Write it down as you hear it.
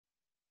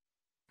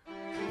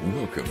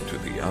Welcome to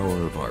the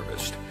Hour of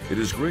Harvest. It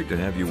is great to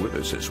have you with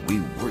us as we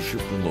worship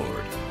the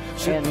Lord.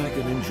 Sit back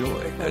and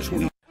enjoy as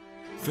we...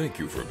 Thank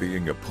you for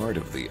being a part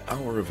of the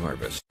Hour of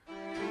Harvest.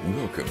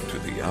 Welcome to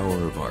the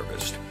Hour of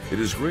Harvest.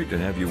 It is great to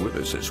have you with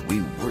us as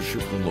we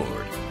worship the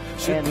Lord.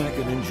 Sit back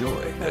and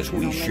enjoy as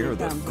we share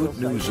the good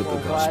news of the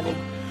gospel.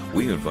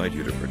 We invite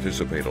you to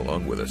participate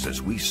along with us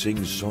as we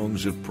sing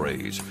songs of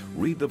praise,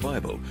 read the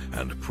Bible,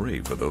 and pray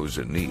for those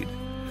in need.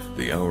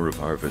 The Hour of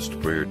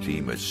Harvest prayer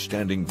team is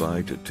standing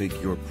by to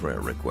take your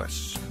prayer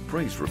requests,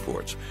 praise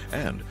reports,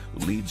 and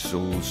lead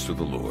souls to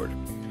the Lord.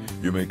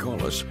 You may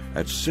call us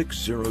at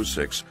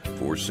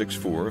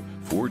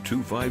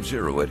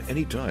 606-464-4250 at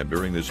any time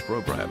during this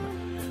program.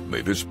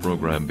 May this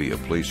program be a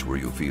place where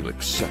you feel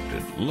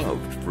accepted,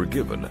 loved,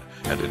 forgiven,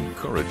 and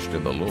encouraged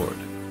in the Lord.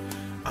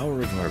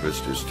 Hour of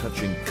Harvest is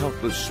touching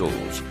countless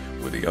souls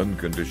with the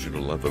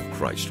unconditional love of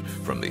Christ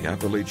from the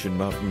Appalachian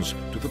Mountains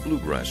to the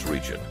Bluegrass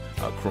region,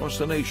 across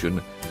the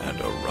nation, and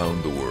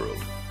around the world.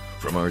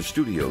 From our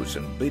studios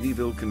in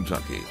Beattyville,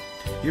 Kentucky,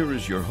 here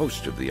is your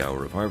host of the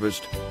Hour of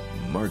Harvest,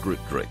 Margaret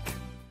Drake.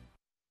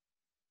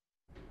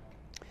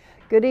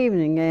 Good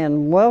evening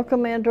and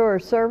welcome into our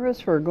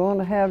service. We're going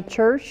to have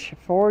church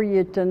for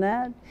you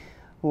tonight.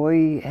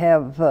 We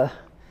have a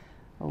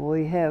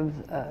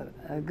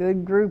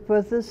good group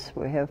with us.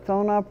 We have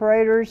phone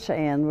operators,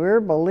 and we're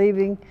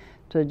believing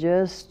to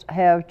just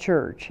have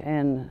church.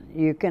 And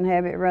you can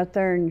have it right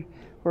there in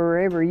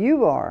wherever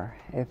you are,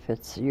 if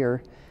it's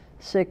your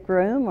sick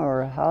room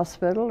or a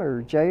hospital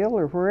or jail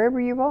or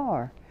wherever you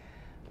are.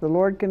 The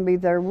Lord can be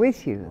there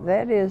with you.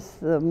 That is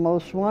the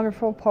most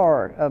wonderful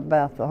part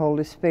about the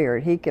Holy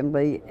Spirit. He can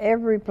be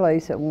every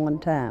place at one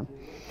time.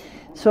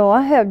 So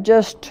I have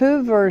just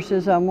two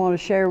verses I want to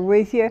share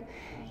with you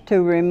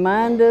to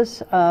remind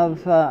us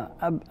of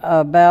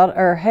about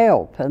our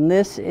help. And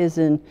this is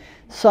in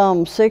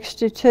Psalm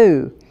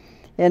 62.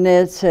 And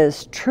it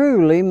says,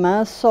 "Truly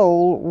my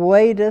soul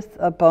waiteth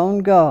upon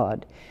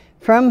God.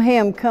 From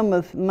him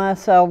cometh my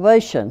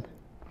salvation.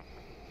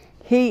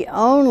 He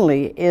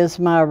only is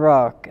my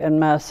rock and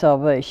my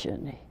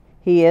salvation.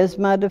 He is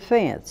my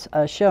defense.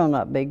 I shall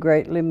not be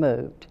greatly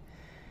moved."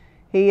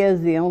 He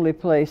is the only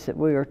place that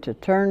we are to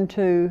turn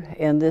to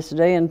in this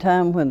day and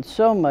time when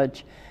so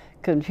much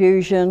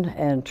confusion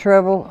and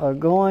trouble are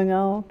going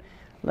on.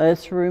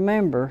 Let's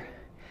remember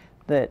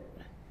that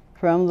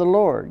from the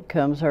Lord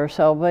comes our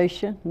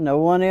salvation. No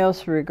one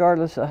else,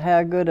 regardless of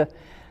how good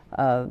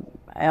a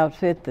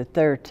outfit that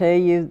they'll tell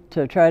you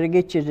to try to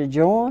get you to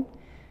join,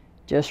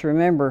 just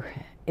remember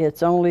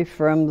it's only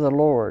from the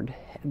Lord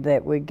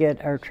that we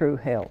get our true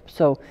help.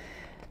 So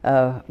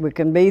we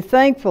can be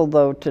thankful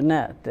though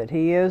tonight that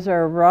He is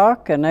our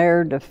rock and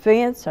our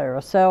defense, our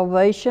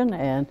salvation,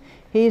 and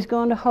He's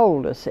going to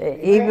hold us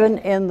even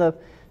in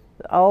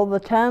all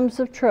the times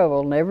of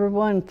trouble and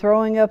everyone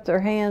throwing up their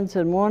hands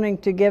and wanting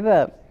to give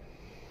up.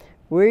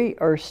 We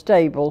are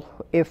stable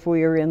if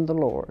we are in the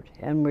Lord,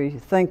 and we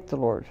thank the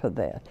Lord for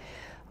that.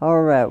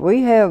 All right,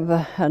 we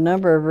have a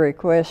number of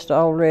requests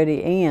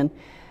already in,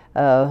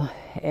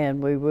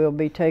 and we will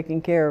be taking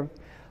care of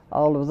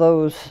all of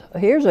those.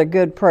 Here's a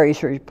good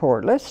praise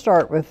report. Let's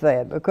start with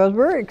that because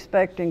we're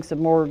expecting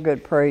some more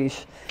good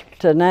praise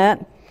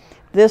tonight.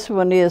 This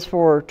one is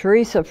for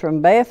Teresa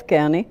from Bath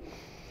County.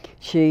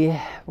 She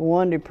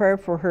wanted prayer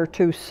for her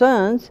two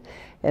sons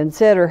and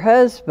said her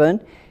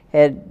husband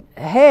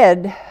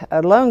had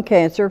a lung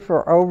cancer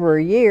for over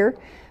a year,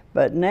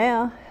 but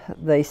now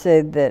they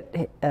said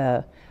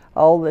that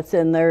all that's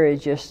in there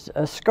is just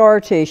a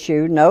scar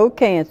tissue, no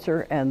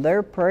cancer, and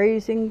they're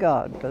praising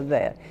God for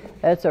that.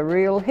 That's a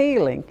real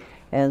healing.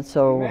 And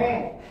so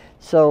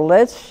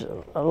let's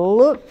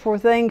look for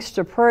things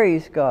to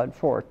praise God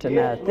for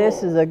tonight. Yes,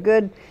 this is a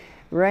good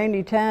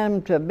rainy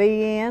time to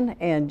be in,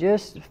 and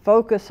just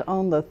focus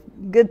on the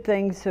good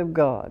things of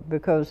God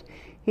because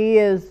He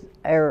is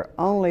our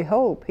only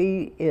hope.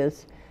 He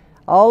is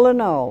all in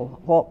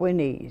all what we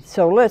need.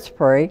 So let's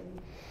pray.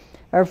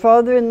 Our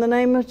Father, in the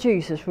name of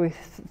Jesus, we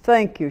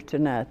thank you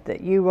tonight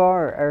that you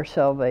are our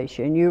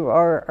salvation. You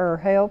are our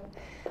help.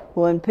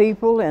 When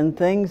people and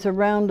things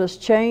around us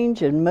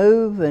change and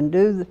move and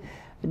do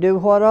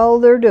what all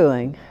they're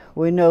doing,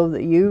 we know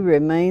that you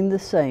remain the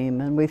same,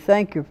 and we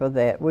thank you for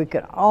that. We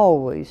can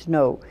always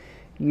know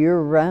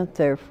you're right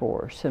there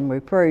for us, and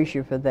we praise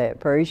you for that.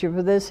 Praise you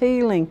for this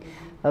healing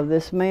of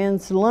this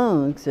man's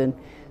lungs, and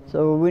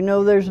so we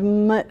know there's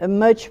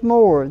much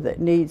more that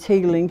needs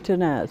healing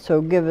tonight. So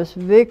give us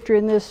victory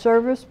in this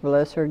service.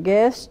 Bless our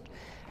guests,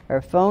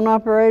 our phone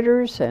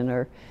operators, and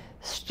our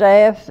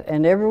staff,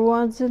 and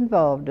everyone's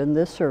involved in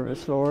this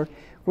service, Lord.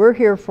 We're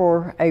here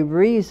for a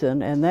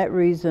reason, and that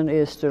reason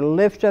is to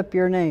lift up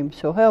your name.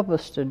 So help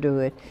us to do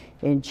it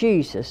in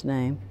Jesus'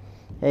 name.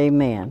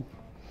 Amen.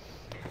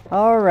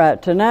 All right,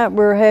 tonight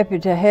we're happy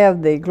to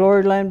have the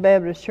Gloryland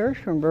Baptist Church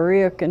from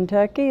Berea,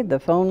 Kentucky. The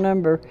phone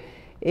number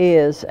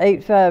is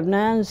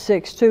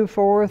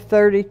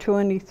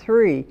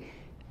 859-624-3023.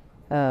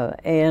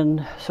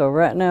 And so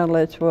right now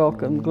let's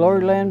welcome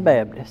Gloryland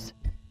Baptist.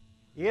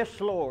 Yes,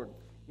 Lord.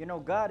 You know,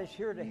 God is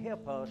here to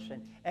help us.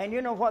 And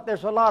you know what?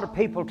 There's a lot of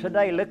people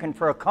today looking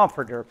for a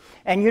comforter.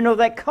 And you know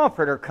that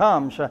comforter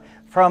comes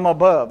from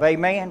above.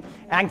 Amen?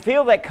 I can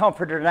feel that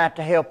comforter tonight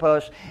to help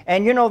us.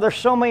 And you know, there's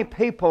so many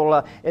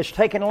people that's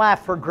taking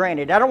life for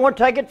granted. I don't want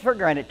to take it for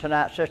granted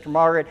tonight, Sister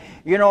Margaret.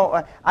 You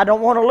know, I don't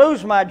want to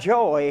lose my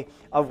joy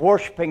of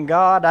worshiping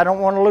God. I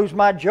don't want to lose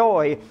my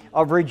joy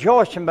of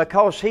rejoicing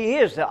because He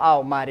is the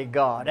Almighty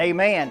God.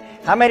 Amen?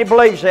 How many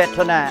believes that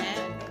tonight?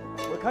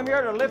 We come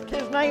here to lift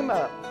His name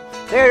up.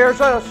 There's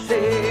a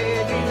city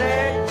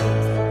there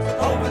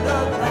over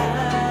the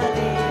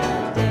valley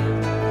of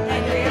death,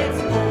 and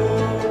its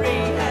glory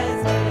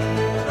has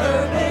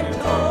never been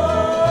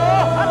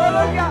told.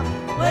 Hallelujah!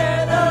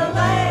 Where the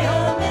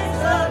Lamb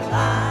is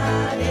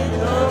alive in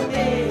the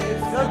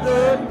midst of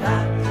the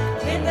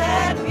night, in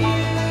that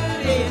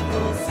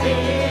beautiful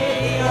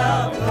city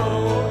of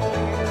gold,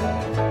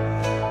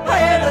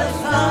 where the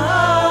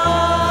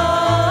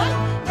sun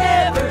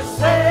never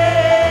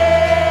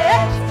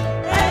sets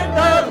and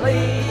the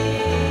leaves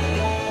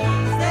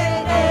they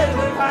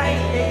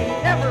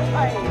never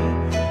fade,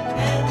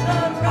 and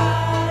the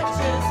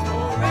righteous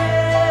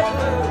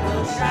forever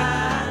will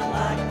shine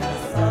like the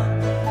sun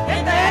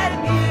in that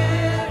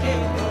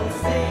beautiful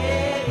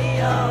city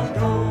of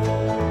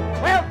gold.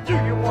 Well, do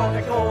you want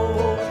to go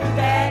to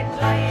that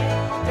land?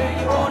 Do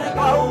you want to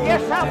go?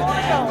 Yes, I want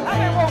to go. How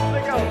many want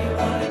to go? Do you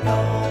want to go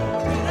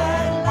to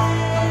that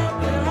land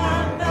where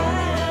I'm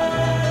bound?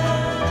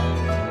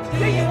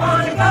 Do you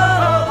want to go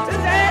to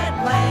that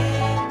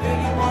land? Do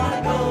you want to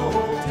go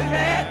to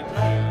that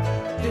land?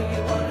 Do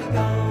you want to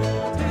go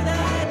to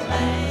that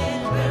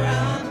land where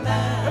I'm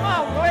bound? Come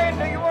on, Glenn,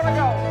 do you want to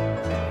go?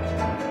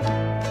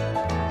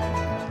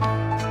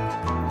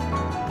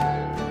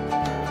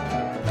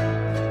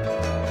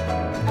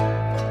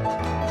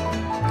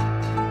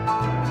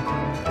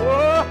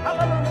 Oh,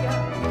 hallelujah.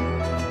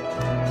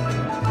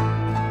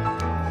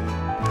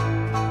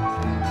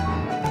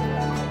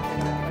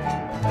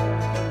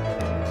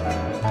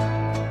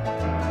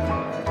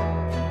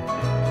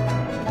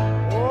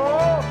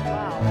 Oh,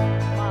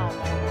 smile.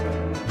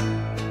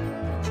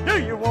 Do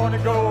you want to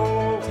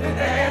go to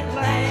that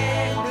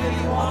land? Do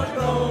you want to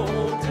go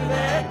to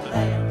that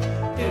land?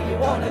 Do you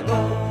want to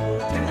go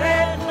to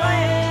that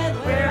land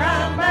where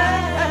I'm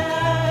bound?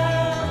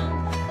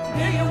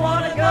 Do you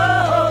want to go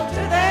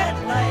to that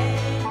land?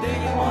 Do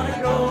you want to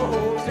go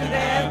to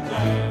that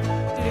land?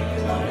 Do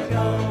you want to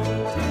go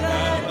to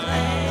that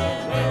land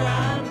where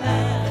I'm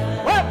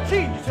bound? Well,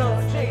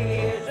 Jesus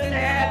is in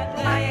that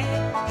land.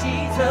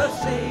 Jesus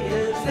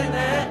is in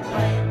that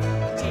land.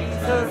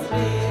 Jesus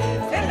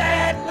lives in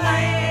that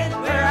land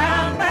where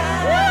I'm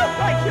bound. Well,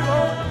 thank you,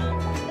 Lord.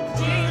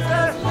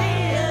 Jesus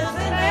lives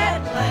in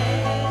that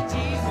land.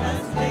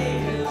 Jesus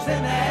lives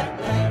in that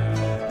land.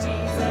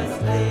 Jesus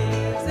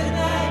lives in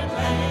that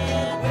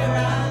land where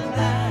I'm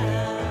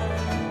bound.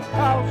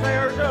 'Cause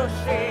there's a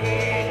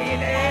city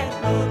that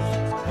looks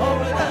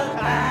over the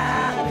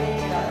valley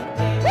of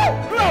death,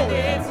 and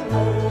its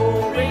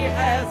glory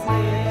has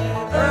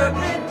never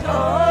been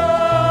told.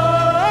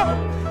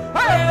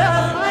 Where the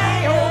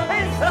Lamb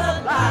is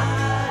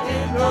alive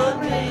in the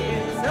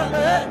midst of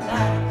the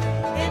night,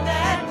 in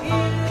that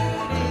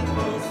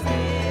beautiful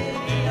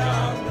city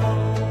of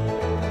gold,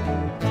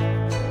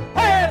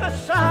 where the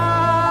sun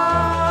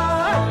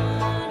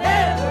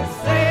never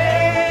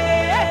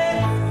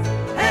sets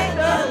and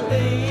the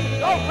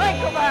leaves, oh, think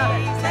about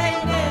it, they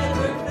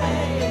never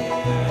fade,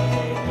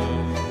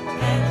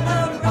 and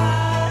the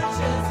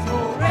righteous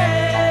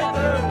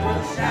forever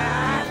will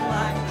shine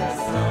like the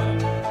sun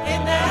in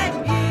that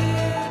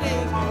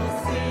beautiful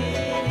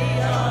city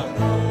of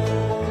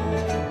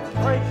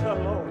gold. Praise the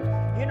Lord.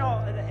 You know,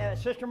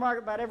 Sister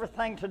Margaret, about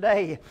everything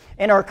today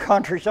in our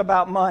country is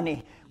about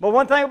money. But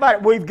one thing about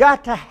it, we've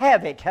got to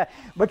have it.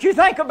 But you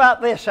think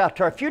about this out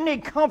there. If you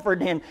need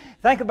comfort in,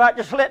 think about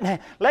just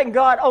letting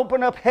God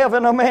open up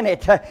heaven a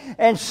minute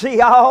and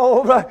see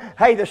all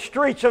the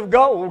streets of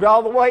gold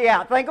all the way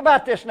out. Think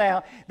about this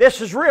now. This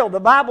is real. The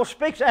Bible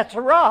speaks. That's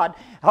a rod.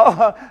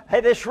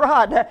 This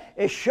rod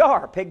is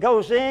sharp. It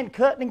goes in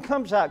cutting and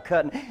comes out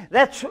cutting.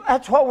 That's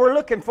what we're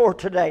looking for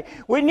today.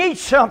 We need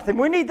something.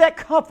 We need that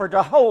comfort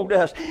to hold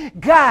us,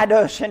 guide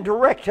us, and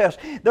direct us.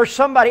 There's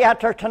somebody out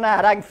there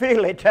tonight. I can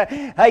feel it.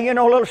 You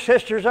know, little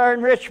sisters are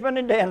in Richmond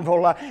and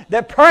Danville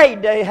that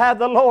prayed to have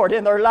the Lord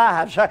in their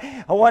lives.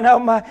 One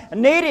of them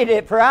needed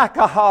it for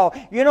alcohol.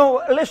 You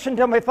know, listen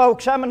to me,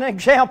 folks. I'm an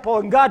example,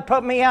 and God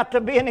put me out to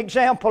be an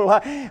example.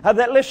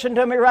 That listen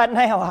to me right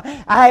now.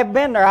 I have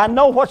been there. I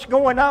know what's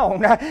going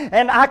on.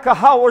 And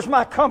alcohol was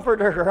my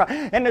comforter.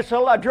 And it's a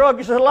lot.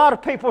 Drugs is a lot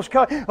of people's.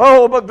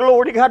 Oh, but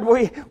glory to God,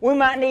 we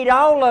might need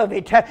all of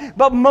it.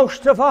 But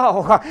most of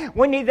all,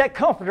 we need that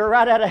comforter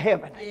right out of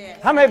heaven. Yeah.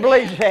 How many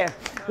believes that?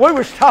 We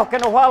was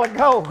talking a while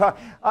ago,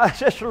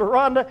 Sister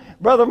LaRonda,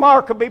 Brother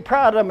Mark will be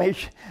proud of me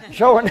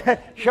showing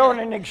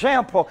an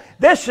example.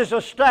 This is a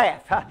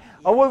staff.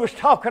 We was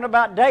talking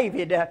about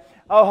David.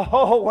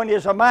 When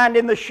he's a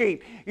minding the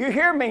sheep. You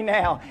hear me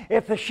now.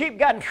 If the sheep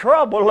got in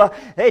trouble,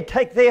 they'd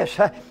take this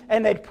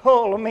and they'd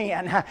pull them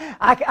in.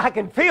 I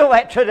can feel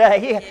that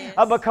today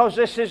because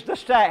this is the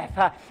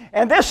staff.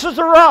 And this is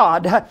the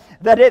rod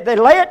that they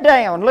lay it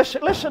down.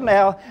 Listen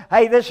now.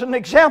 Hey, this is an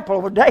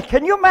example of David.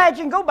 Can you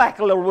imagine? Go back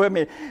a little with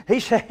me.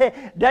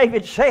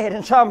 David said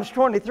in Psalms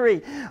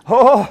 23,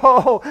 I'm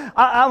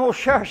going to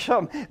share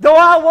something. Though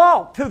I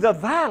walk through the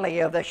valley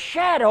of the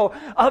shadow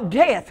of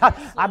death.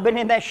 I've been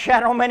in that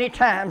shadow many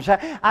times.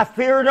 I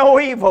fear no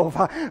evil,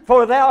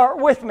 for thou art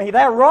with me.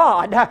 Thy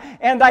rod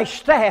and thy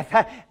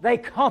staff, they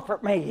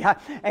comfort me.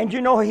 And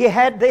you know, he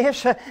had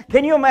this.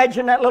 Can you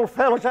imagine that little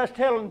fellow? As I was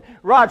telling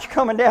Rod's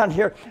coming down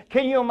here,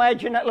 can you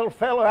imagine that little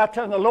fellow out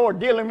there and the Lord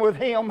dealing with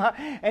him?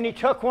 And he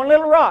took one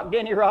little rock,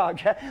 didn't he,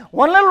 Rod?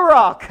 One little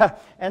rock,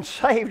 and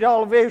saved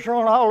all of Israel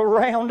and all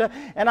around.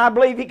 And I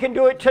believe he can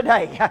do it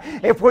today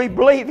if we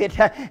believe it.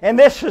 And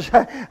this is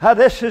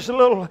a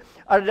little,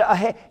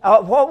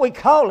 what we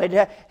call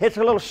it, it's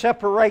a little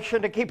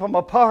separation to keep them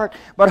apart.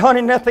 But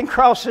honey, nothing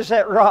crosses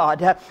that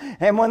rod.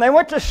 And when they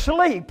went to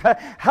sleep,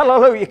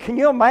 hallelujah, can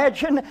you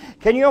imagine?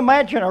 Can you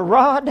imagine a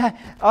rod?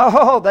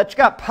 That's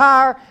got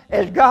power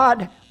as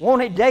God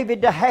wanted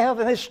David to have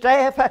in his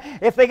staff.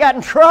 If they got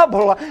in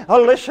trouble,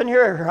 listen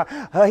here,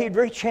 he'd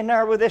reach in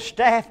there with his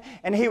staff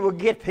and he would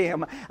get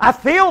them. I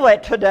feel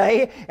that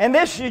today, and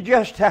this is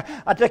just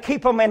to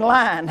keep them in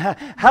line.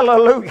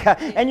 Hallelujah.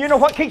 And you know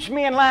what keeps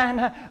me in line?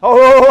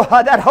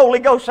 That Holy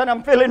Ghost that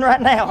I'm feeling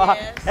right now.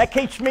 That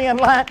keeps me in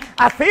line.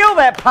 I feel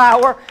that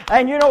power,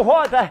 and you know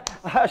what?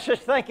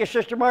 Thank you,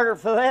 Sister Margaret,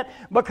 for that,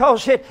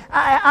 because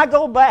I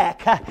go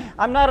back.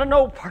 I'm not an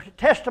Old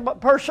Testament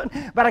person,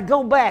 but I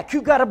go back.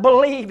 You got to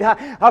believe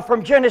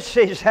from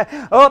Genesis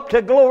up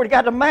to glory,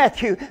 got to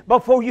Matthew,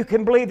 before you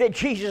can believe that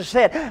Jesus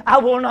said, I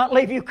will not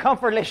leave you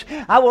comfortless.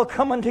 I will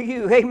come unto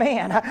you.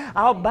 Amen.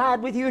 I'll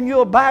abide with you and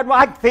you'll abide.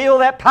 I can feel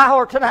that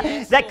power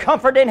tonight, that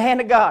comfort in the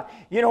hand of God.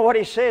 You know what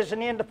he says in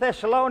the end of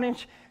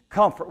Thessalonians?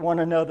 Comfort one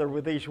another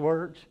with these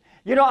words.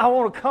 You know, I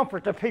want to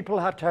comfort the people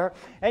out there.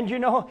 And you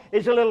know,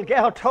 as a little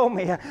gal told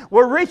me,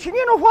 we're reaching,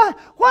 you know what?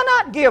 Why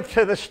not give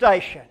to the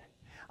station?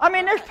 I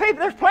mean, there's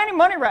plenty of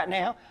money right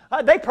now.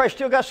 They probably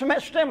still got some of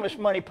that stimulus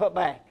money put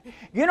back.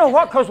 You know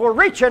what? Because we're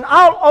reaching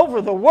all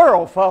over the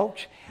world,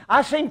 folks.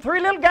 I seen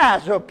 3 little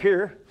guys up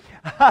here,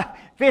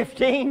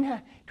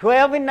 15,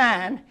 12, and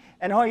 9,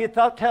 and all you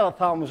thought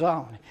telethon was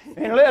on.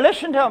 And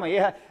listen to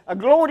me,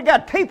 glory to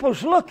God,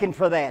 people's looking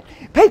for that.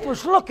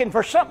 People's looking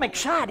for something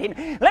exciting.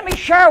 Let me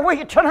share with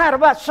you tonight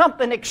about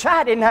something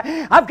exciting.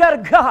 I've got a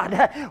God,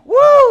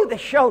 that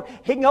show,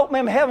 He can open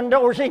them heaven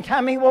doors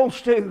anytime He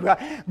wants to.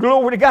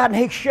 Glory to God, and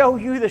He show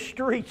you the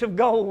streets of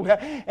gold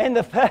and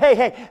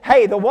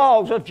the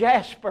walls of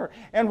jasper.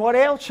 And what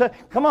else?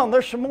 Come on,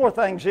 there's some more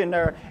things in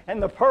there.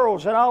 And the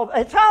pearls and all.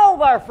 It's all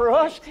there for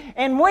us.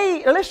 And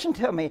listen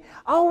to me,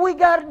 all we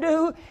got to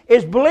do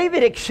is believe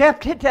it,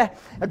 accept it.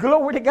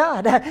 Glory to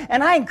God.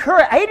 And I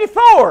encourage,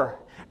 84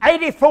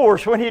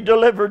 is when He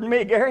delivered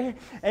me, Gary.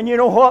 And you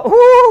know what?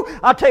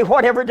 I'll tell you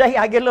what, every day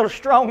I get a little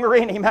stronger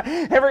in Him.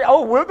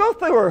 We'll go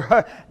through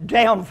our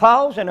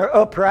downfalls and our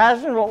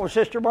uprising. What was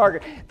Sister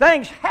Margaret?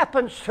 Things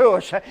happens to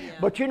us.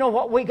 But you know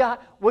what we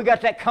got? We got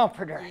that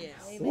comforter.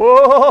 Yes.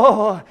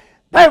 Whoa!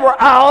 They were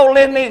all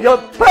in the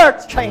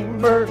upper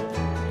chamber.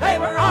 They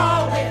were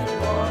all in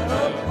one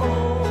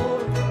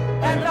accord.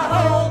 And the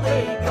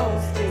Holy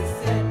Ghost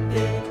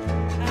descended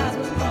as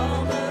was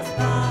promised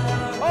by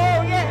our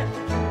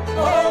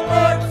Oh,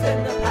 Lord,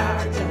 send the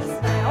power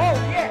just now. Oh,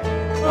 yes.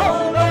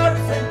 Oh, Lord,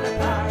 send the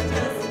power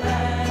just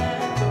now.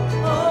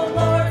 Oh,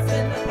 Lord,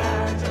 send the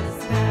power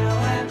just now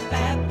and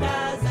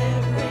baptize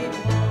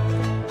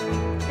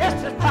everyone. Yes,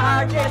 the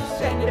power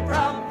Descended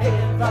from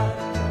heaven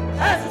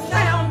as the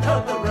sound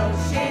of the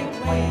rushing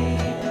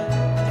wind.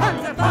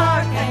 Tongues of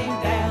fire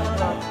came down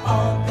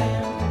upon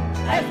them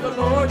as the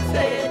Lord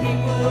said He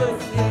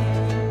would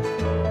send.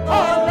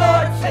 Oh,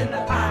 Lord, send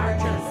the power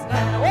just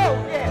now.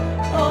 Oh, yes.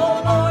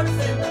 Oh, Lord,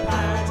 send the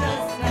power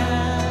just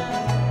now.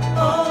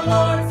 Oh,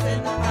 Lord,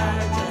 send the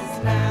power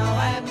just now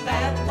and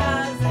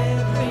baptize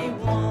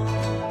everyone.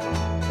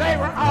 They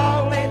were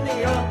all in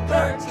the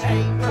upper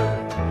chamber.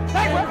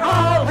 They were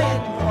all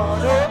in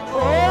one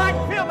accord. I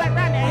can feel that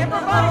right now. And the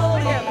Everybody's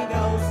Holy together.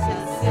 Ghost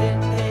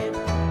descended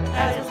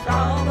as was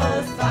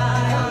promised by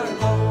our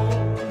Lord.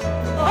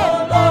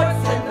 Oh, Lord,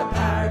 send the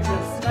power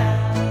just now.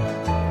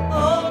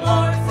 Oh,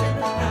 Lord, send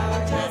the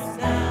power just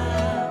now.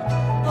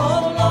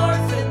 Oh, Lord,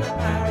 send the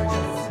power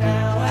just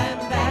now and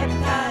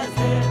baptize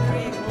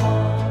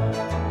everyone.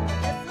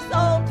 As this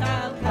old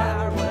time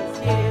power was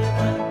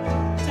given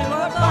to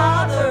our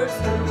fathers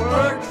who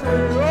were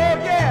true. Oh,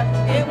 yes.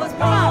 It was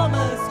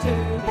promised to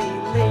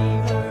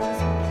believers,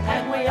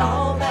 and we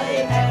all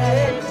may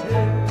have it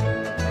too.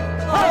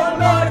 Oh,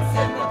 Lord,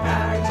 send the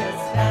power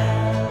just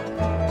now.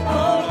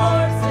 Oh,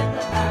 Lord, send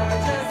the power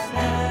just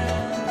now.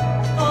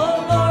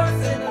 Oh, Lord,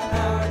 send the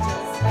power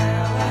just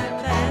now and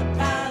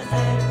baptize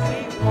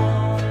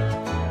everyone.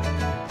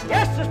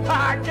 Yes, this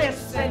power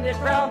descended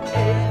from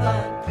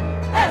Heaven,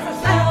 as the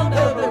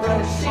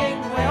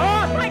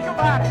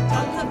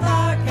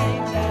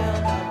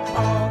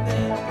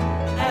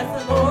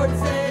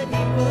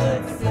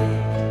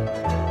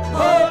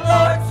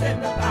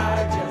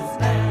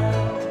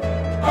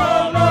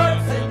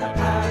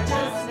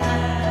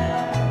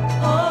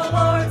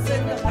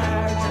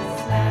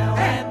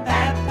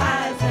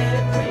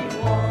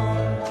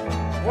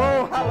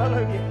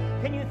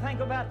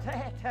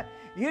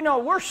You know,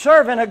 we're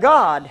serving a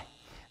God,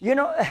 you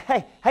know,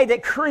 hey,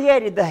 that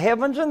created the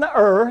heavens and the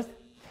earth.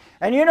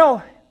 And you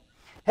know,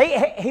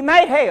 He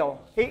made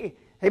hell. He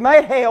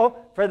made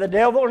hell for the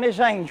devil and his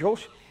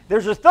angels.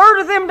 There's a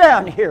third of them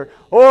down here.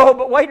 Oh,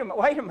 but wait a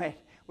minute.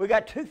 We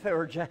got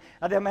 2/3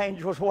 of them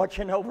angels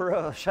watching over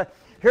us.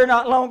 Here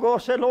not long ago, I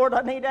said, Lord,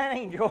 I need an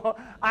angel.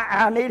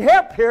 I need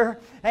help here.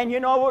 And you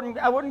know,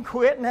 I wouldn't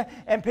quit,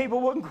 and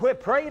people wouldn't quit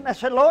praying. I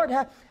said, Lord,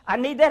 I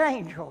need that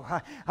angel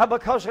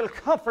because it'll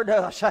comfort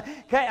us.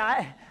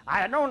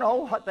 I don't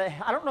know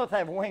I don't know if they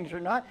have wings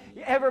or not.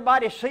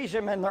 Everybody sees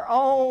them in their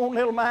own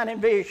little mind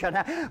and vision.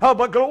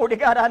 But glory to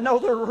God, I know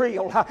they're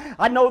real.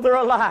 I know they're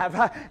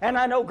alive. And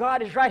I know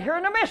God is right here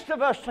in the midst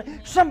of us.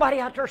 Somebody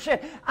out there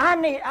said, I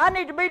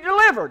need to be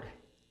delivered.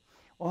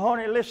 Well,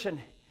 honey,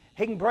 listen.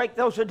 He can break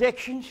those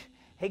addictions.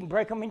 He can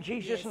break them in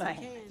Jesus' name.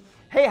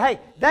 Hey,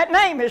 that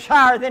name is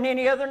higher than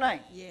any other name.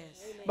 Yes.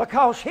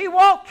 Because He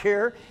walked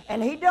here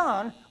and He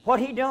done what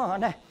He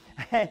done.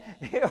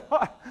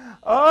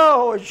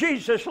 Oh,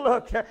 Jesus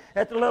looked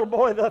at the little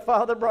boy the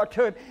father brought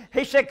to him.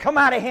 He said, come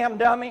out of him,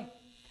 dummy.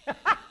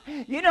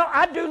 You know,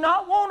 I do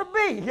not want to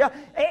be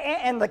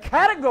in the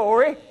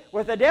category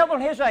with the devil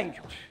and his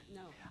angels.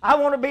 I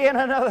want to be in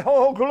another,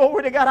 oh,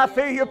 glory to God, I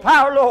feel your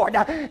power, Lord.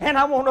 And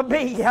I want to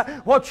be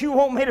what you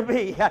want me to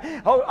be.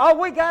 All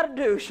we got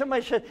to do,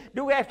 somebody said,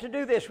 do we have to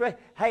do this?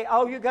 Hey,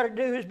 all you got to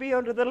do is be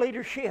under the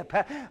leadership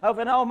of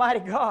an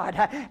almighty God.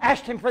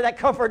 Ask Him for that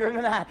comforter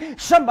tonight.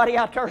 Somebody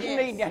out there is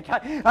needing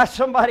it.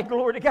 Somebody,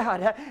 glory to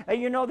God.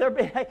 You know,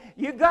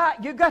 you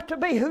got to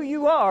be who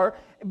you are.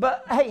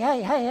 But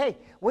hey,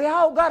 we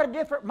all got a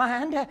different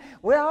mind.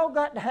 We all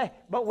got,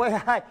 but we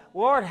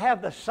Lord,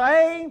 have the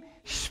same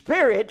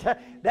Spirit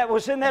that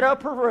was in that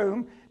upper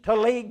room to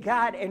lead,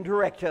 guide, and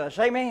direct us.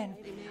 Amen.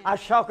 I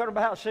was talking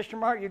about Sister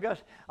Margaret. You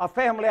got a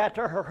family out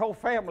there, her whole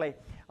family.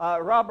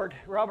 Robert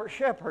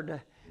Shepherd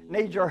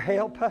needs our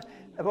help.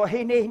 Well,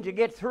 he needs to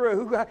get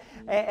through.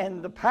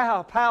 And the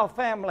Powell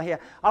family,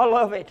 I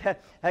love it.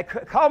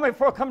 Called me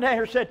before I come down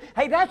here and said,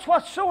 hey, that's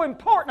what's so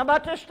important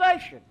about this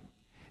station.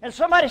 And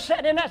somebody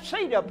sat in that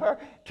seat up there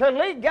to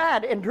lead,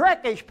 guide, and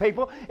direct these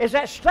people is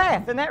that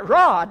staff and that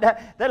rod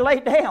that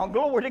laid down.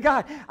 Glory to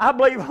God. I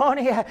believe,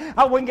 honey,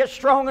 I wouldn't get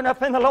strong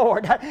enough in the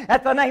Lord.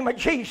 At the name of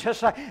Jesus,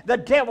 the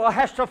devil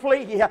has to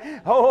flee.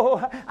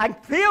 Oh, I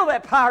can feel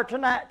that power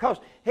tonight because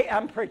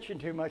I'm preaching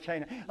too much,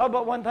 ain't I? Oh,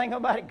 but one thing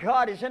about it,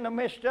 God is in the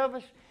midst of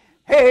us.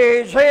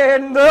 He's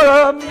in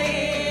the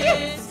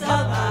midst of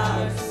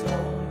our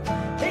soul.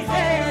 He's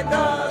in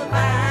the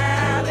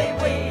valley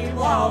we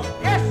walk.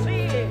 Yes,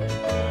 He is.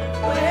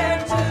 Where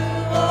 2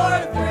 or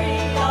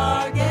 3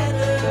 are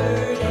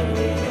gathered in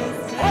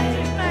His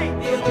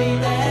name, He'll be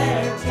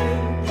there too.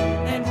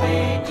 And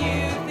when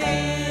you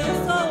feel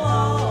so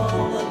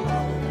all alone,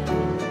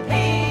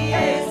 He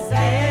is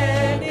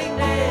standing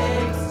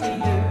next to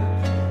you.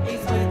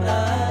 He's with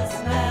us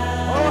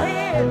now. Oh, He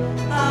is.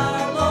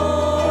 Our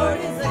Lord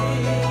is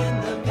in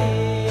the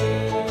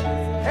midst.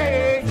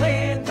 He's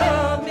in the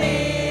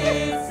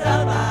midst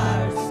of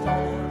our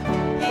storm.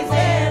 He's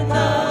in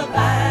the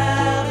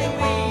valley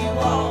we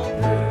walk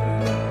through.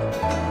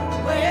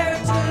 Where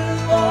 2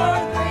 or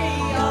 3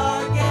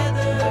 are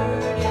gathered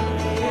in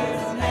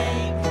His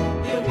name,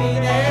 He'll be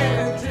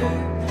there too.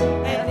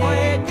 And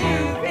when you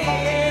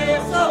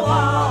feel so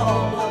all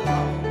alone,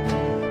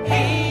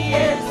 He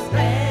is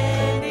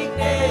standing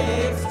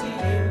next to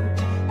you.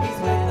 He's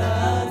with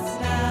us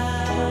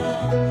now.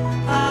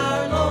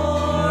 Our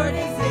Lord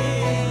is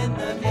in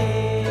the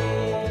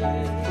midst.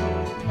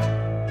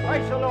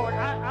 Praise the Lord.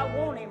 I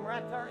want Him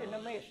right there in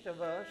the midst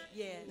of us.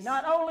 Yes.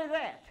 Not only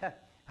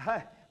that,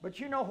 but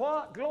you know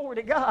what? Glory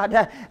to God.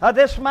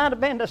 This might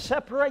have been to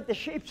separate the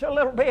sheep a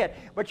little bit.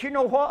 But you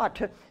know what?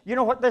 You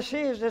know what this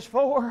is? It's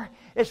for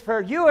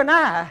you and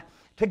I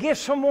to give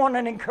someone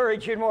an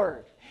encouraging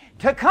word.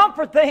 To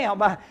comfort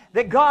them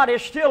that God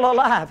is still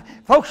alive.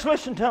 Folks,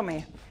 listen to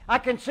me. I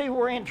can see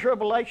we're in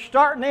tribulation,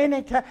 starting in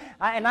it,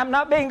 and I'm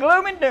not being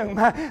gloom and doom.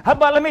 But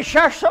let me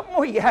share something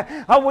with you.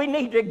 We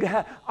need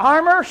to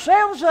arm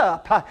ourselves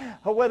up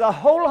with a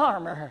whole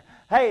armor.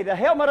 Hey, the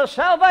helmet of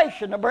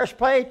salvation, the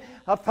breastplate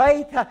of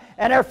faith,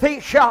 and our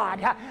feet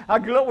shod.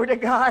 Glory to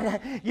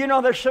God. You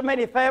know, there's so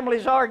many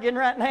families arguing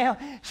right now,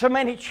 so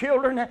many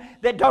children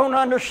that don't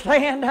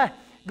understand.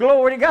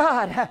 Glory to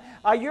God.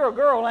 You're a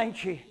girl,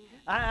 ain't you?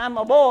 I'm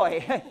a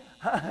boy.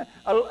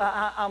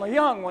 I'm a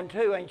young one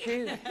too, ain't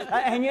you?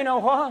 And you know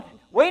what?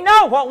 We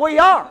know what we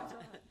are.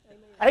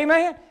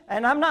 Amen.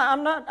 And I'm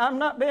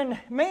not being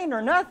mean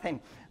or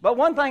nothing. But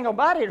one thing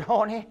about it,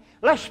 honey,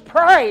 let's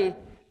pray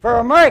for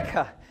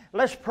America.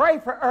 Let's pray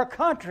for our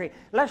country.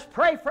 Let's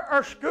pray for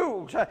our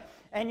schools.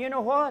 And you know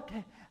what?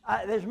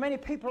 There's many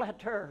people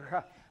out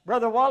there.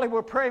 Brother Wally,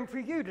 we're praying for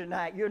you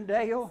tonight. You and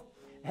Dale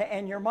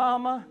and your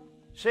mama,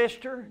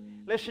 sister.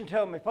 Listen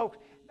to me, folks.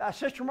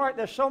 Sister Mark,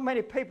 there's so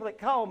many people that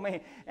call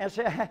me and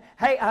say,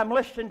 hey, I'm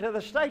listening to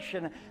the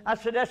station. I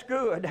said, that's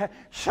good.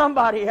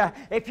 Somebody,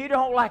 if you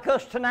don't like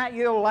us tonight,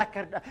 you'll like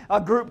a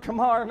group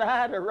tomorrow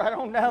night or right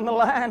on down the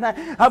line.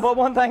 But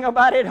one thing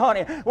about it,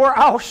 honey, we're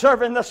all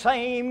serving the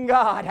same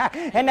God.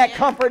 And that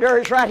Comforter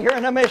is right here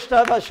in the midst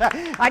of us.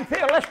 I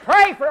feel, let's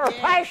pray for our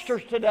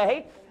pastors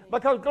today,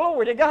 because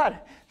glory to God.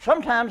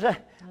 Sometimes I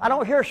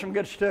don't hear some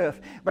good stuff,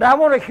 but I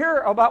want to hear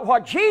about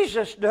what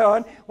Jesus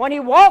done when He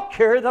walked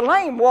here. The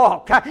lame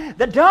walked,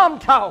 the dumb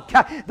talked,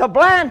 the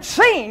blind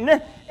seen,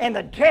 and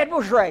the dead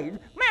was raised.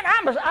 Man,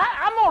 I'm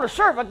going to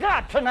serve a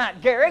God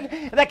tonight, Gary,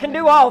 that can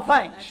do all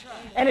things.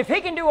 And if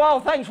He can do all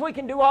things, we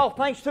can do all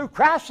things through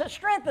Christ that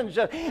strengthens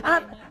us.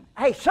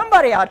 Hey,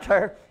 somebody out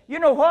there, you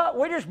know what?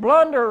 We just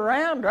blunder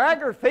around,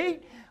 drag our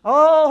feet.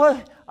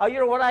 Oh, you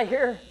know what I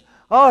hear?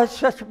 Oh, it's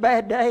such a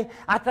bad day.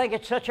 I think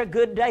it's such a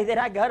good day that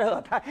I got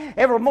up.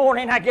 Every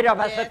morning I get up,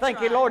 I say, thank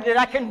you, Lord, that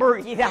I can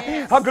breathe.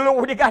 Yes. Oh,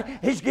 glory to God.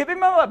 He's giving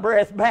me my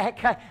breath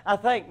back. I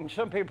think, and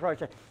some people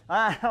probably say,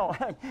 I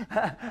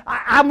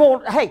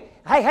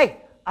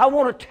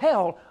want to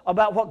tell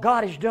about what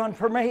God has done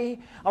for me.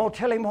 I want to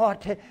tell Him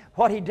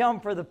what He done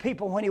for the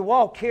people when He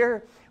walked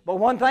here. But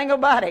one thing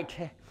about it,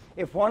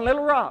 if one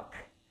little rock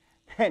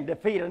can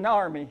defeat an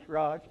army,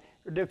 rock,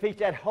 or defeat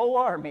that whole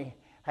army,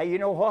 hey, you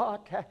know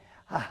what?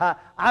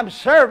 I'm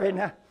serving,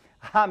 and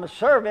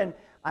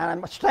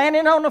I'm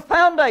standing on the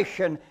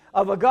foundation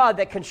of a God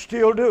that can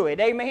still do it.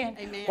 Amen?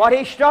 Amen. What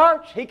He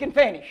starts, He can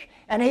finish.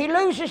 And He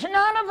loses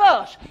none of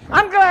us.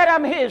 I'm glad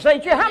I'm His,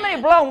 ain't you? How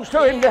many belongs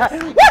to Him?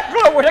 What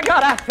glory to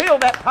God, I feel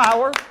that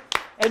power.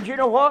 And you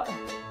know what?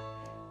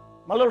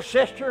 My little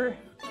sister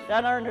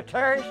down there in the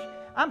terrace,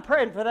 I'm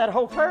praying for that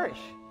whole terrace.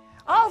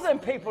 All them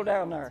people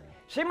down there.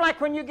 Seem like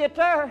when you get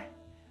there,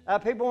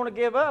 people want to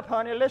give up,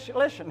 honey.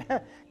 Listen.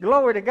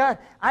 Glory to God.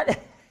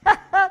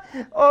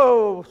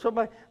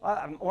 Somebody.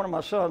 One of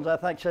my sons, I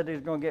think, said he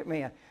was going to get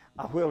me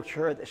a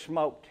wheelchair that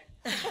smoked.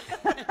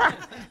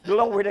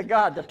 Glory to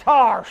God. The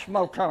tar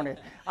smoked on it.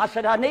 I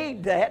said, I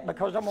need that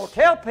because I'm going to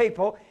tell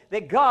people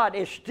that God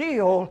is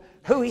still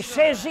who He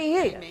says He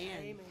is.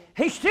 Amen.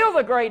 He's still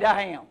the great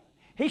I am.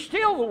 He's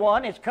still the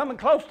one that's coming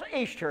close to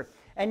Easter.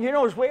 And you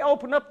know, as we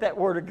open up that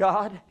Word of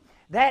God,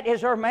 that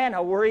is our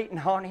manna we're eating,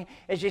 honey,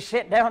 as He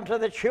sent down to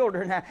the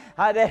children.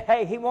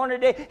 He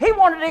wanted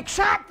to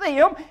excite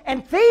them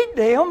and feed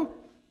them,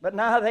 but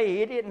now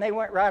they eat it and they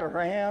went right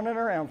around and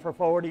around for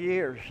 40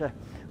 years.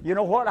 You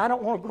know what? I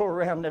don't want to go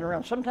around and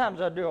around.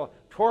 Sometimes I do a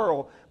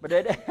twirl, but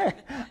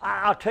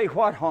I'll tell you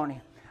what,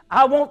 honey.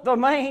 I want the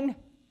main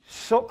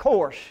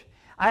course.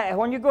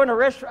 When you go in a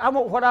restaurant, I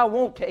want what I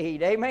want to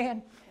eat.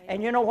 Amen?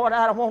 And you know what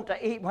I want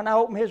to eat when I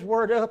open His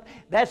Word up?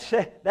 That's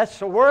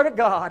the Word of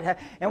God.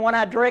 And when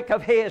I drink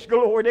of His,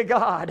 glory to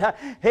God,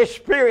 His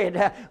Spirit,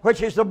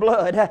 which is the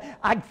blood,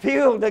 I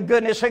feel the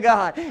goodness of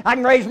God. I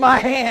can raise my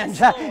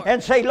hands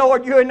and say,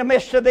 Lord, You're in the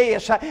midst of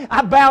this.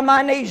 I bow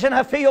my knees and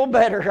I feel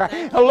better.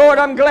 Lord,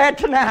 I'm glad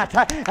tonight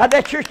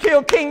that You're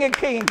still King of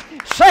Kings.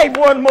 Save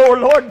one more,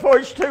 Lord, before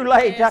it's too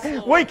late.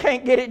 Yes, we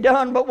can't get it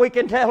done, but we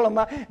can tell them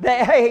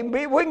that, hey,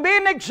 we can be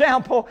an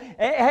example.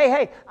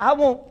 Hey, I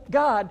want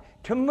God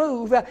to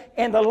move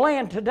in the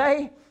land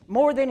today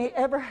more than He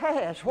ever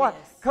has. Why?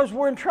 Because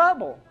we're in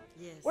trouble.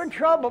 Yes. We're in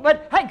trouble.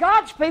 But hey,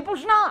 God's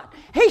people's not.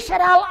 He said,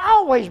 I'll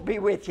always be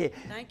with you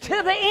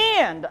to the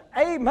end.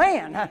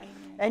 Amen.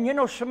 And you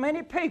know, so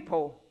many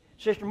people,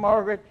 Sister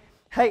Margaret,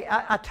 hey,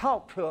 I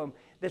talk to them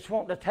that's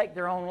wanting to take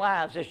their own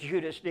lives as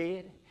Judas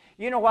did.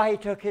 You know why he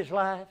took his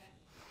life?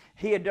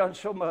 He had done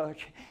so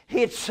much.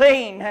 He had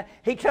seen,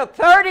 he took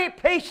 30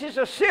 pieces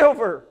of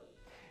silver.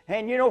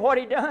 And you know what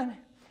he done?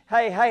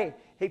 Hey,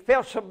 he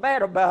felt so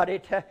bad about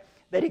it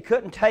that he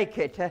couldn't take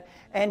it.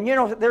 And you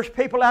know, there's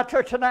people out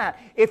there tonight,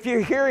 if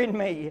you're hearing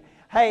me,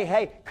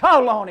 hey,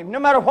 call on Him. No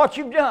matter what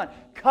you've done,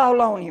 call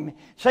on Him.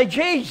 Say,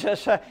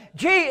 Jesus, and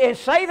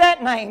say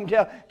that name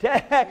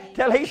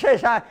till He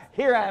says,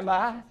 here am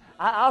I.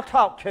 I'll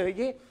talk to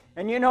you.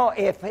 And you know,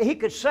 if He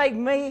could save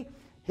me,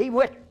 He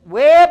went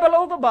way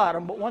below the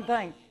bottom. But one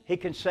thing, He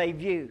can save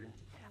you.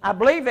 I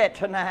believe that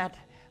tonight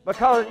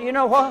because you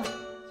know what?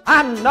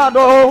 I'm not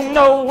on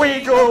no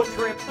ego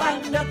trip.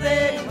 I'm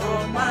nothing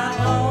on my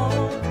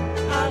own.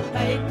 I've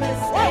made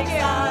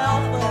mistakes. I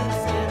often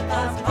sin.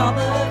 That's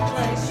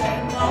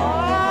provocation.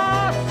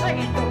 Sing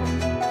it.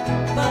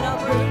 But I'll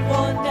prove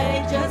one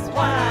day just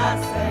why I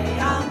say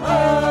I'm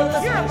of the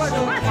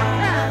special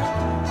kind.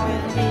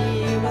 When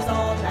He was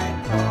on that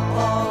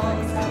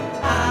cross,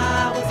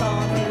 I was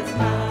on His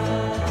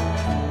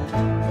mind.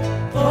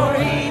 For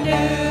He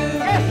knew,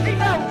 Yes, He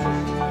knows.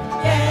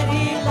 yet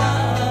He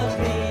loved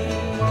me.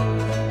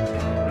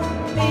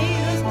 He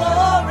whose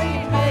glory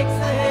makes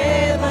the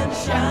heavens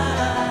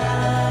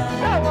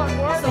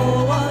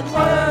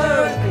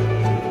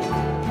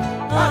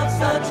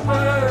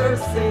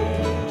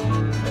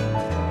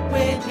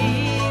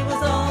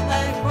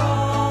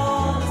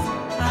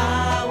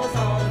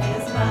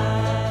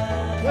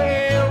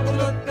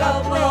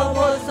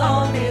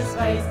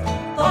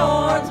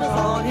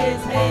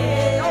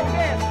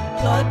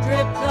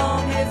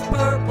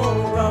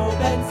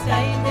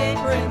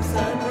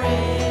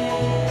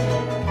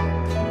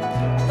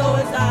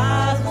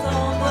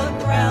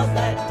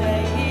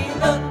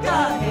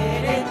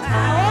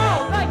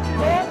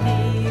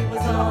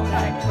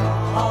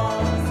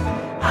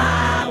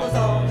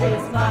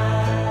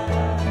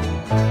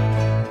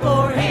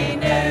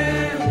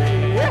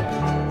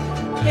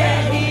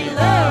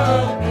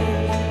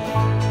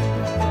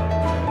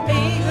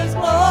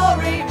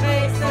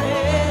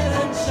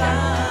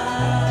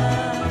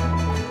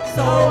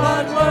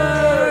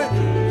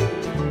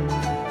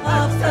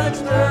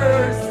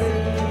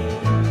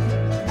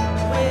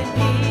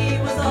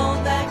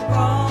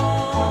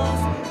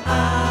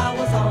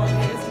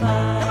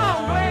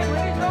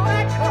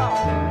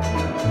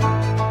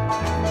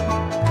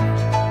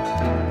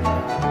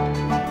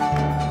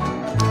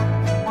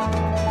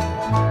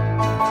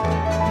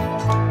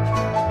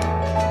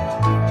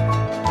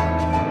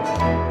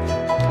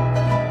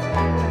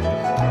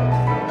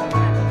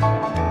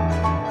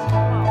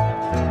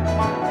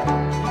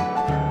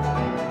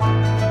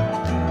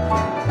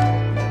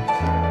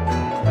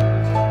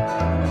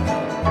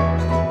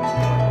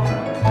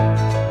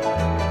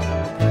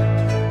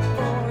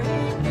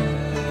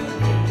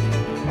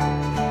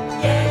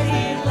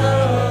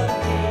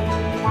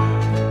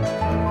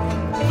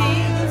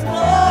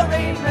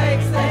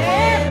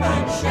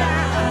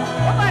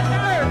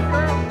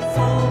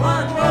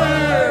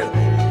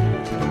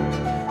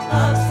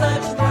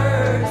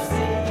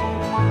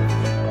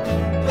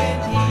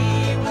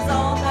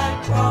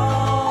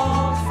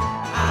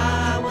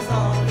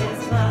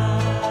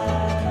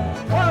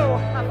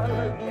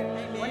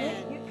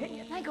Hallelujah. Can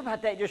you think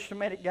about that just a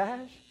minute,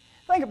 guys?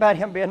 Think about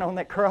him being on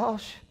that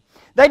cross.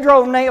 They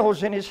drove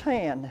nails in his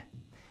hand,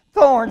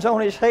 thorns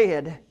on his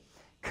head,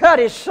 cut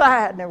his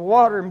side, and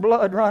water and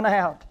blood run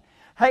out.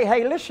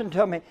 Hey, listen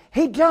to me.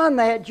 He done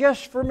that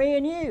just for me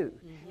and you.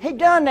 He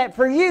done that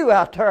for you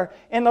out there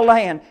in the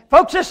land.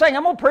 Folks, this thing,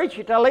 I'm going to preach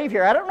it till I leave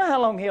here. I don't know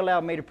how long He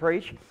allowed me to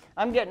preach.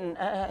 I'm getting,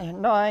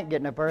 no, I ain't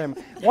getting up there.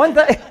 One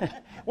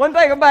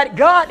thing about it,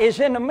 God is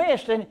in the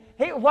midst. And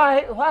hey,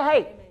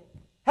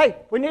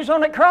 when He was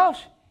on that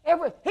cross,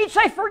 He'd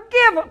say,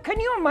 forgive him. Can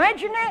you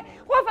imagine that?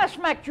 What if I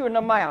smacked you in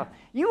the mouth?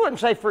 You wouldn't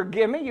say,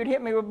 forgive me. You'd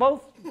hit me with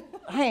both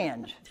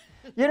hands.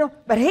 You know,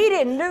 but He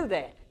didn't do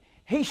that.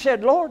 He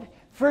said, Lord,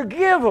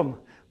 forgive them,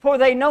 for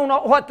they know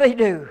not what they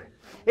do.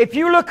 If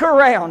you look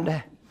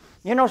around,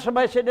 you know,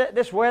 somebody said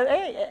this way,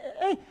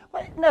 hey,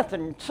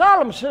 nothing.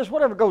 Solomon says,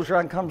 whatever goes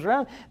around comes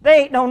around. There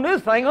ain't no new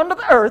thing under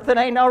the earth that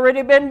ain't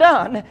already been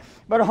done.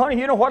 But honey,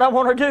 you know what I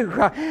want to do?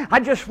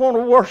 I just want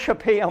to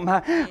worship Him.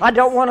 I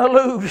don't want to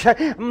lose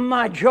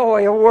my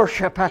joy of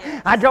worship.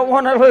 I don't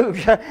want to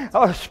lose,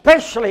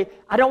 especially,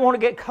 I don't want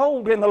to get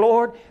cold in the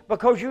Lord,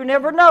 because you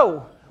never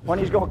know when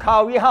He's going to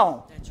call you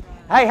home.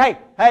 Hey,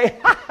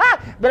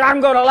 but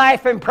I'm going to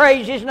laugh and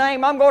praise His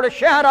name. I'm going to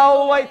shout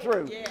all the way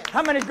through. Yes.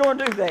 How many's going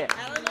to do that?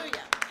 Hallelujah.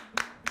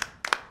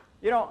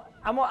 You know,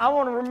 I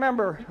want to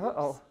remember,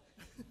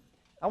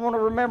 I want to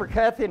remember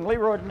Kathy and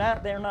Leroy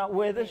tonight. They're not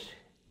with us.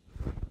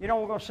 You know,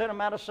 we're going to send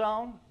them out a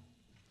song.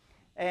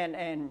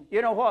 And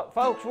you know what,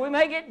 folks, we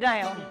may get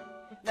down.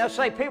 Now,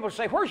 people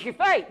say, where's your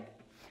faith?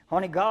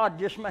 Honey, God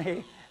just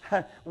may.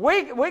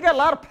 We got a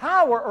lot of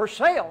power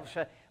ourselves.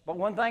 But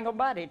one thing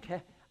about it,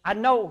 I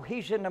know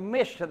He's in the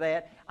midst of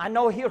that. I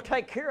know He'll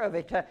take care of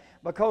it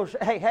because,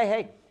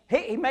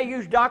 He may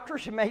use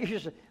doctors, He may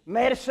use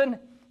medicine.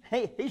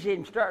 He's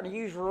even starting to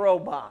use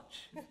robots.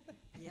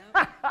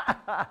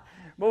 But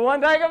one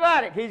thing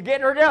about it, He's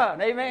getting her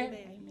done. Amen?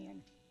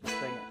 Amen. Sing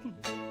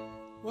it.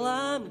 Well,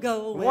 I'm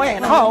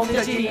going home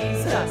to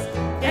Jesus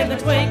in the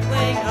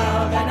twinkling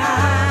of an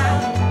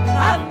eye.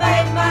 I've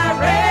made my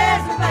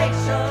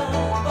reservation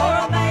for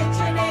a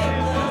mansion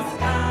in the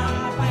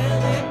sky.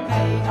 Well, it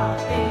may not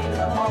be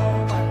the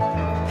moment,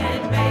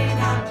 it may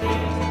not be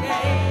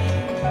today,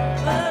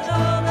 but I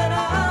know that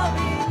I'll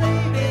be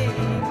leaving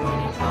when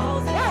He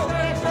calls His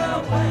church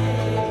away.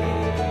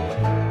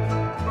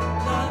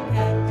 The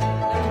captain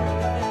of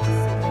the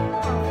vessel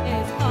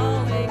is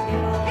calling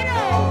it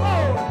all,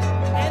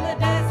 and the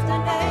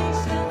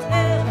destination's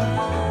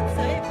heaven,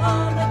 safe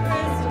on the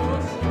crystal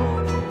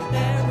shore.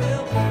 There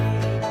will be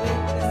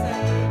with the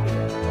Savior,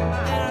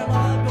 and our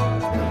loved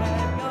ones will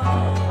have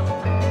gone.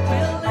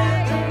 We'll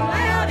live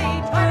throughout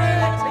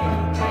eternity.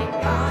 Thank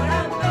God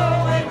I'm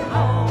going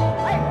home.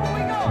 Hey, where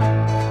we going?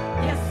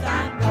 Yes,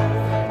 I'm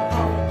going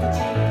home to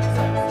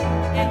Jesus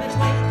in the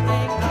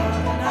twinkling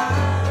of an eye.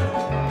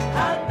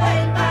 I've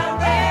made my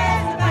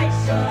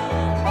reservation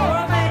for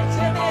a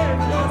mansion in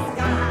the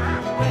sky.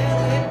 Well,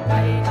 it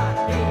may not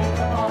be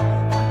the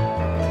moment,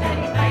 and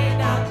it may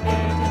not be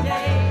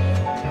today,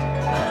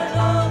 but I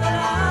know that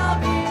I'll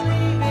be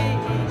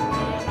leaving when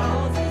He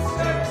calls His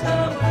church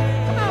away.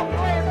 Come on, go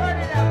ahead, burn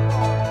it up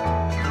for us.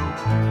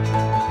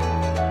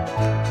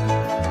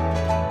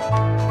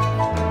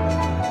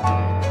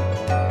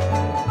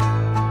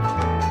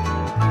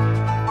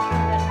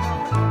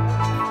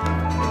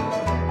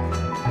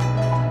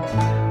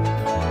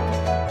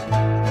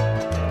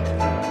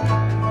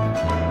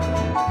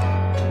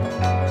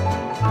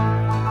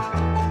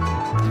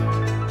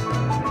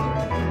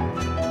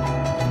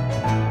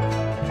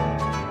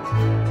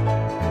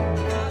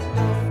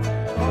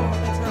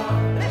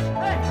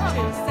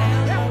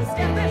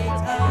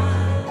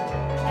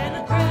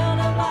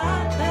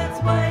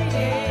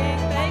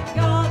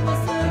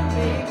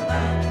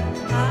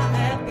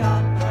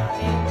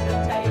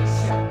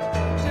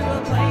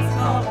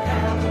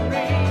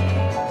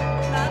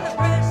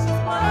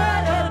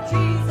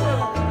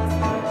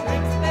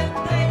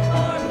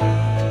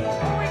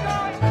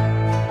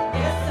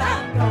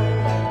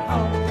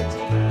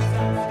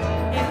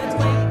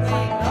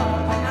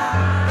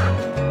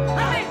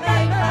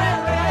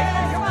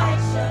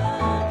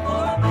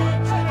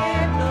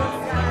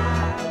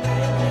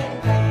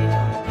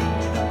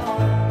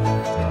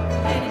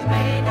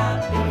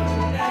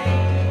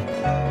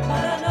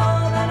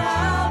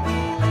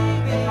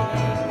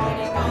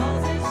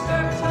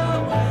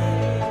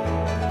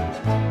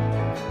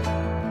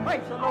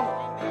 Praise the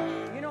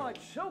Lord. You know,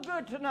 it's so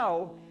good to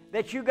know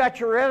that you got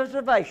your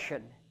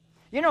reservation.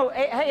 You know,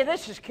 hey,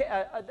 this is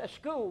a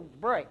school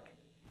break,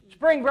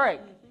 spring break.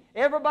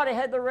 Everybody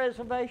had their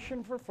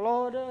reservation for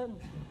Florida and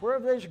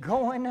wherever they're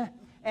going.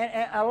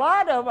 And a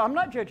lot of, I'm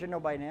not judging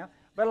nobody now,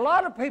 but a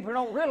lot of people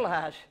don't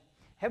realize,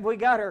 have we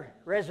got our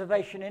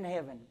reservation in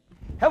heaven?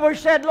 Have we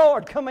said,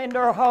 Lord, come into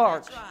our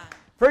hearts? That's right.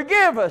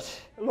 Forgive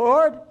us,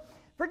 Lord.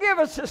 Forgive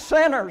us as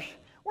sinners.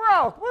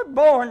 We're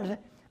born.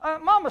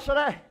 Mama said,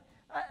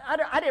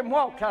 I didn't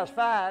walk till I was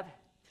 5.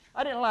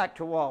 I didn't like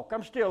to walk.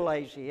 I'm still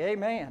lazy.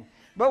 Amen.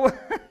 But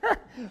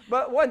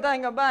one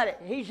thing about it,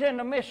 He's in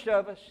the midst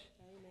of us.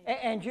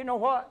 And you know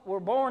what? We're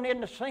born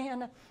into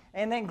sin,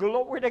 and then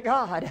glory to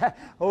God.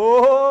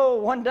 Oh,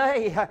 one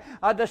day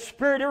the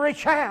Spirit will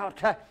reach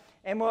out.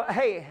 And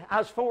hey, I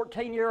was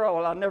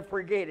 14-year-old. I'll never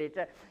forget it.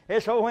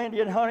 This old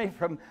Indian honey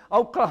from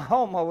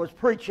Oklahoma was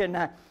preaching,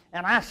 and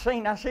I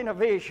seen a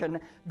vision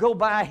go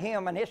by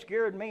him, and it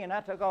scared me, and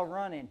I took off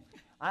running.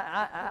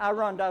 I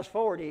run to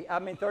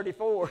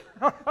 34.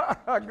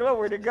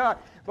 Glory to God.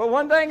 But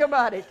one thing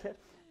about it,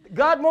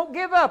 God won't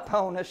give up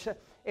on us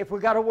if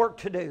we got a work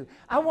to do.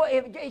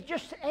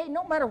 Hey,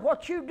 no matter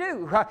what you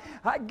do,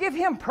 give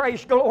Him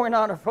praise, glory, and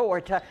honor for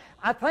it.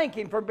 I thank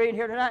Him for being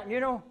here tonight. And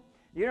you know,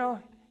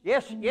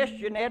 yes,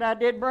 Jeanette, I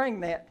did bring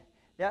that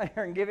down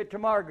here and give it to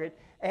Margaret,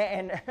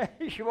 and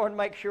she wanted to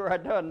make sure I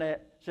done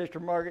that,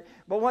 Sister Margaret.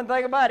 But one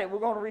thing about it, we're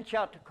going to reach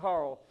out to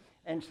Carl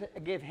and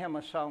give him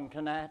a song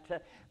tonight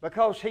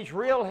because he's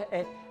real,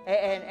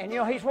 and you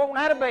know, he's wanting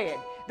out of bed.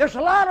 There's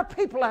a lot of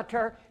people out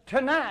there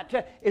tonight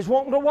is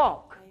wanting to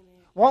walk,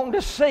 wanting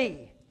to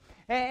see.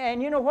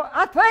 And you know what?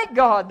 I thank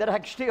God that I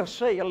can still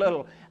see a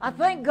little. I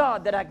thank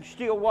God that I can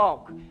still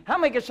walk. How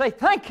many can say,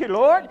 thank you,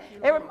 Lord,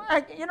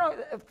 you know,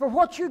 for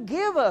what you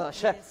give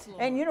us.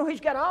 And you know, He's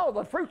got all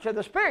the fruits of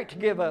the Spirit to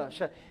give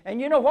us. And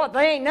you know what?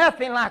 There ain't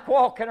nothing like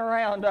walking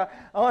around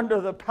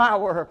under the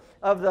power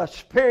of the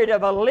Spirit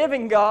of a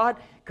living God,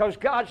 because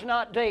God's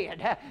not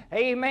dead.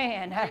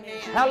 Amen.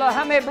 Hello,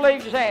 how many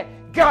believes that?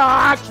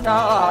 God's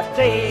not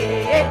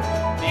dead.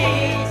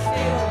 He's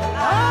still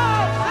alive.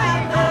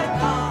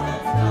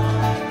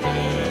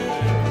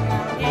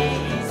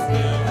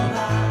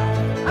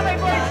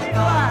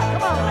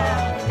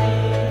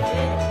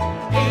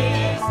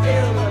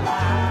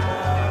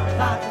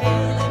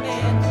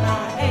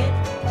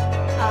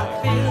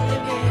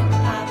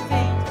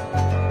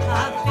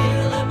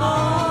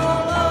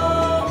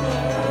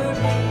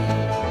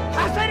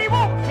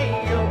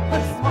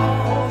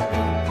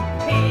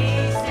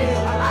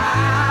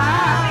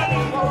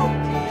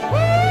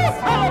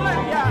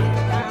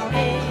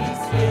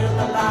 Still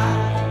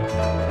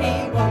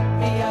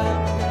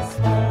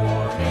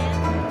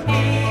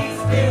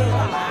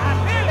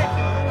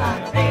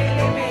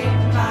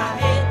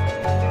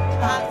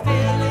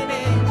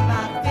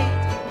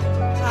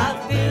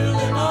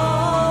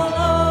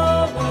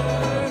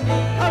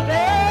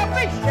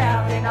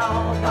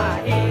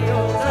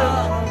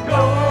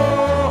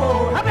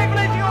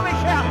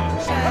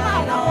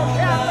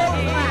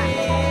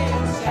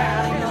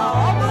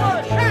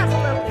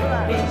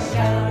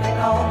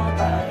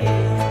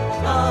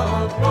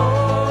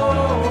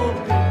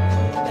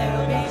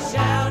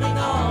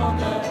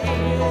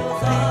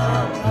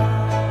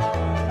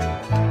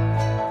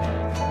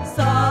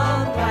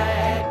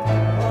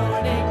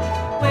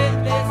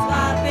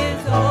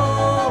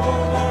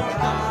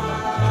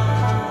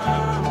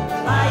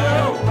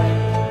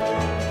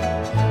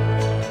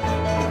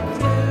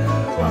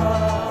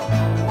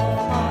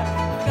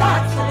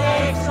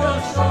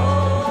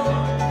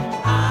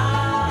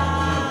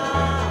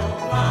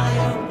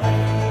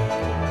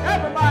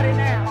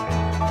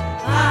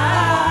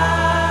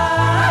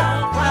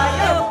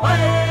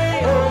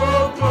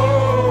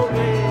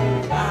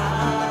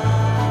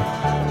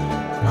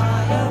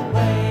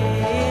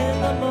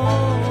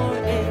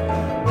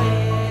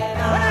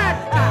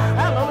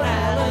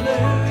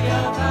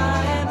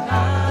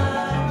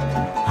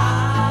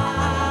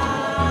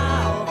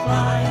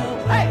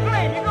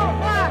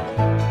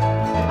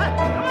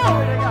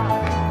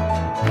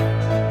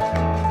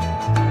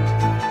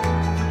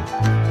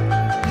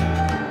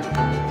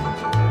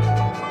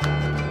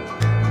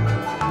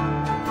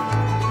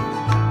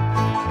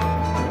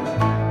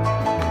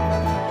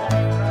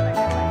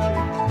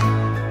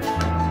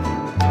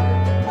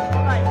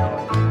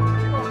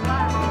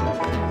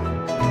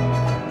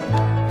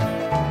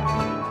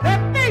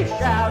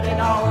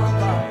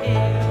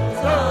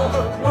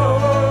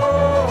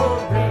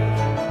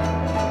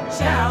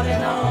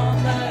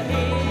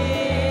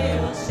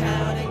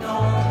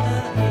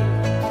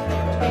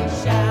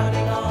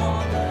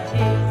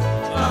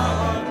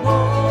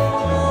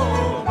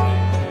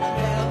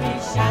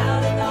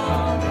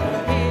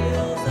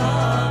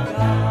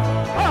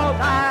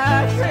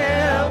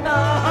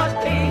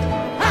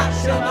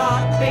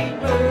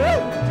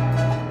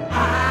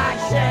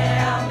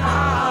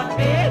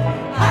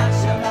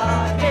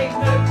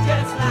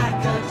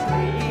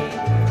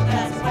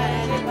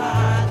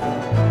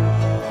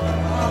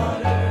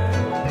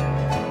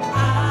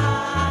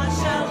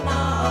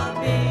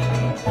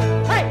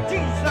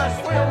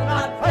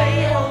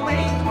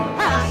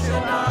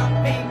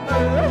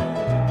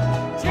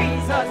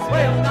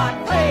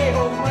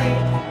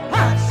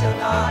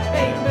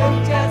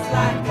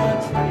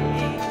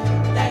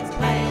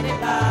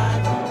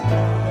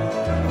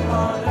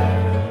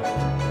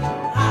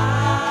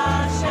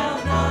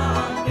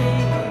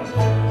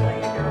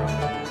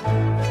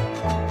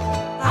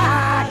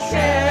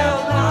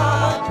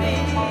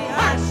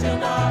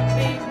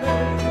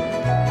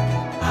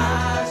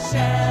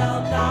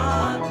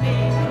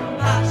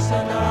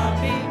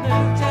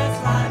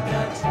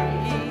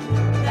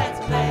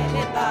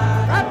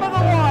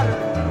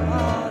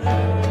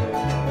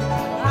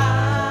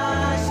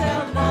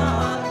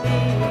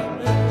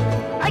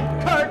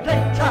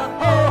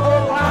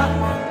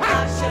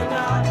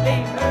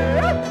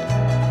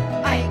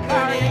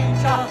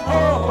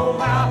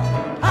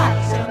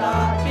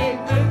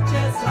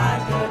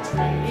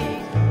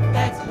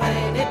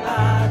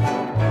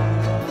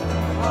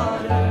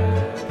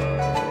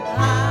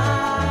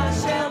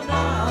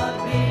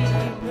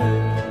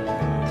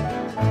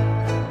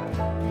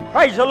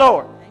Praise the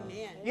Lord.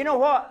 You know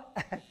what?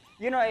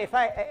 You know, if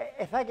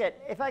I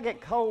get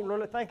cold,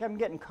 or think I'm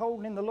getting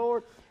cold in the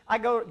Lord, I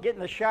go get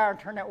in the shower and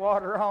turn that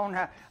water on.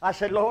 I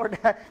said, Lord,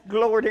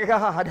 glory to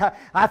God.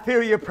 I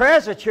feel your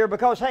presence here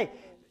because, hey,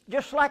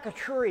 just like a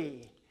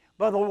tree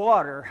by the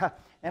water,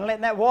 and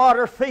letting that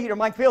water feed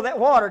them. I can feel that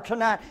water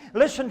tonight.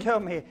 Listen to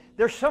me.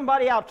 There's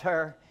somebody out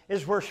there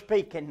as we're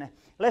speaking.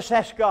 Let's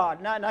ask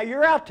God. Now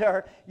you're out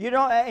there,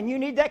 and you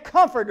need that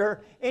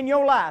comforter in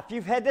your life.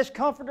 You've had this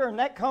comforter and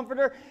that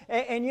comforter,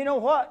 and you know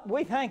what?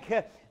 We think,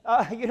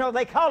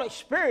 they call it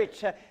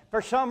spirits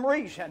for some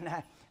reason.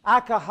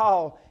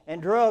 Alcohol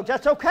and drugs,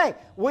 that's okay.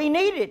 We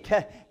need it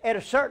at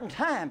a certain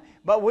time,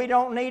 but we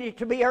don't need it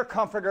to be our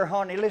comforter,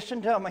 honey.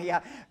 Listen to me.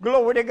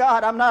 Glory to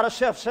God. I'm not a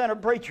self-centered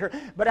preacher,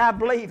 but I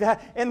believe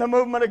in the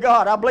movement of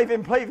God. I believe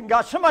in believing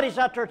God. Somebody's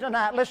out there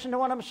tonight. Listen to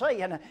what I'm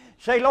saying.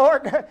 Say,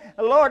 Lord,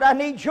 I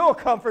need your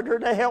comforter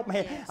to help me.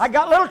 Yes. I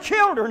got little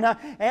children,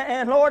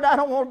 and Lord, I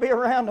don't want to be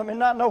around them and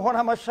not know what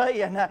I'm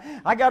saying.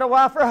 I got a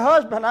wife or a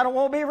husband. I don't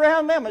want to be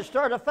around them and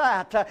start a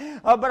fight,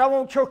 but I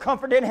want your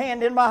comfort in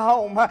hand in my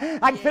home. I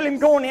can feel Him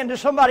going into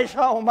somebody's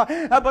home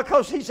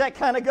because He's that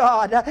kind of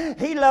God.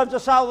 He loves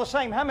us all the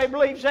same. How many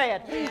believes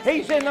that?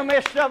 He's in the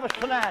midst of us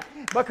tonight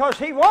because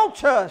He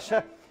wants us.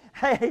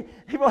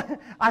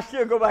 I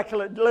still go back to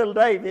little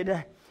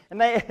David. And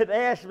they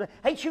asked me,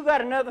 ain't you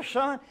got another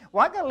son?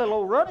 Well, I got a little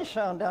old runny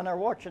son down there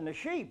watching the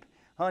sheep.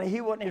 Honey,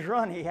 he wasn't as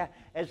runny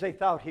as they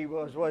thought he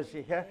was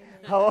he?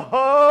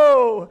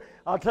 Oh,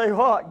 I'll tell you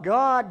what,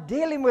 God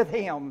dealing with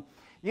him.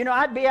 You know,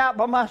 I'd be out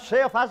by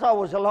myself. I was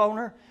always a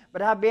loner,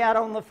 but I'd be out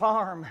on the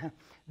farm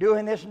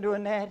doing this and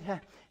doing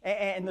that.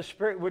 And the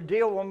Spirit would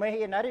deal with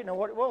me, and I didn't know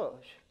what it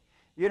was.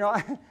 You know,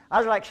 I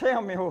was like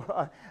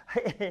Samuel.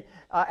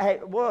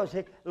 It was,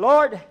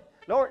 Lord,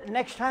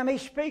 next time He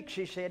speaks,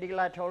 he said,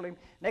 Eli told him,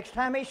 next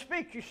time He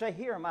speaks, you say,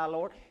 hear my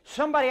Lord.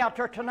 Somebody out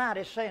there tonight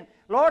is saying,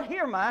 Lord,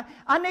 hear my,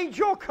 I need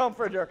your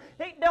comforter.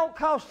 It don't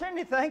cost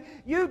anything.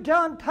 You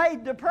done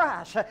paid the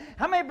price.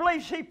 How many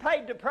believes He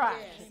paid the price?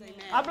 Yes,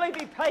 I believe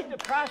He paid the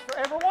price for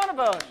every one of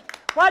us.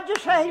 Why'd you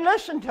say, hey,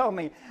 listen to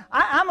me.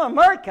 I'm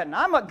American.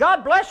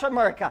 God bless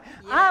America.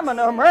 Yes.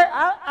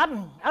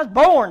 I was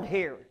born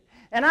here.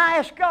 And I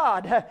asked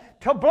God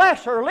to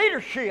bless our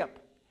leadership.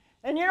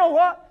 And you know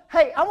what?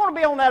 Hey, I want to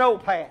be on that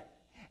old path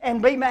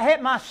and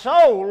have my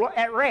soul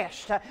at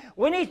rest.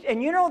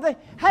 And you know that,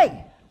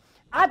 hey,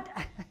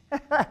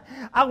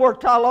 I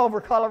worked all over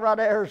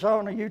Colorado,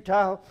 Arizona,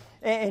 Utah,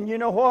 and you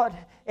know what?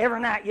 Every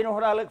night, you know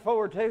what I look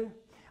forward to?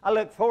 I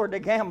look forward to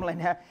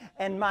gambling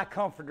and my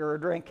comforter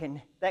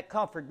drinking. That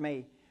comforted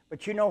me.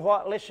 But you know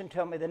what? Listen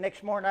to me. The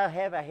next morning I'd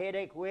have a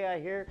headache way out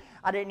here.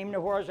 I didn't even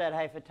know where I was at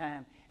half the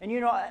time. And you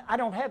know, I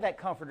don't have that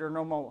comforter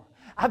no more.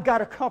 I've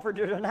got a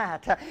comforter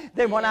tonight.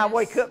 Then when I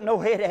wake up, no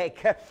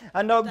headache.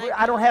 I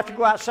don't have to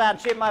go outside and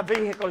see if my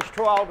vehicle is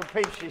tore all to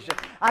pieces.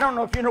 I don't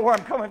know if you know where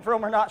I'm coming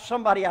from or not.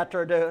 Somebody out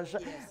there does.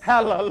 Yes.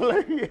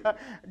 Hallelujah.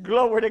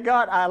 Glory to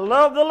God. I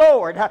love the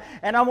Lord.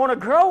 And I want to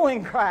grow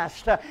in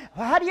Christ.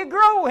 How do you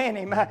grow in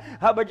Him?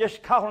 By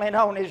just calling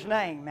on His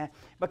name.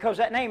 Because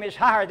that name is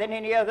higher than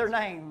any other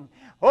name.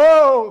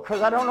 Oh,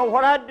 because I don't know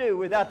what I'd do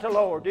without the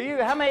Lord. Do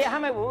you? How many,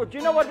 do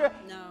you know what? No.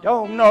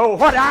 Don't know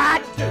what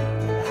I'd do. You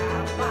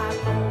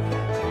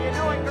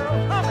know it,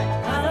 girls? Humming.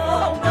 I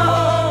don't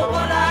know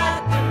what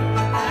I'd do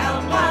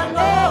without my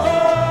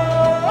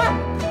Lord.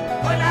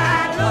 When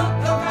I look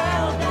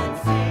around and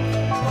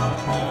see what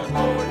the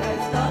Lord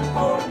has done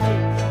for me,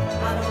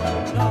 I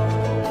don't know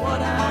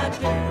what I'd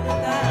do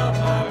without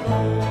my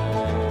Lord.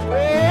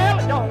 Well,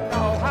 I don't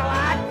know how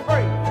I'd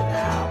pray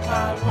without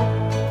my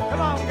Lord.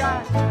 Come on,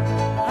 guys.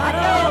 I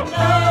don't know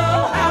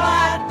how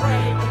I'd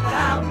pray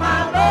without my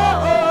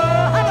Lord.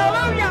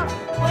 Hallelujah.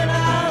 When I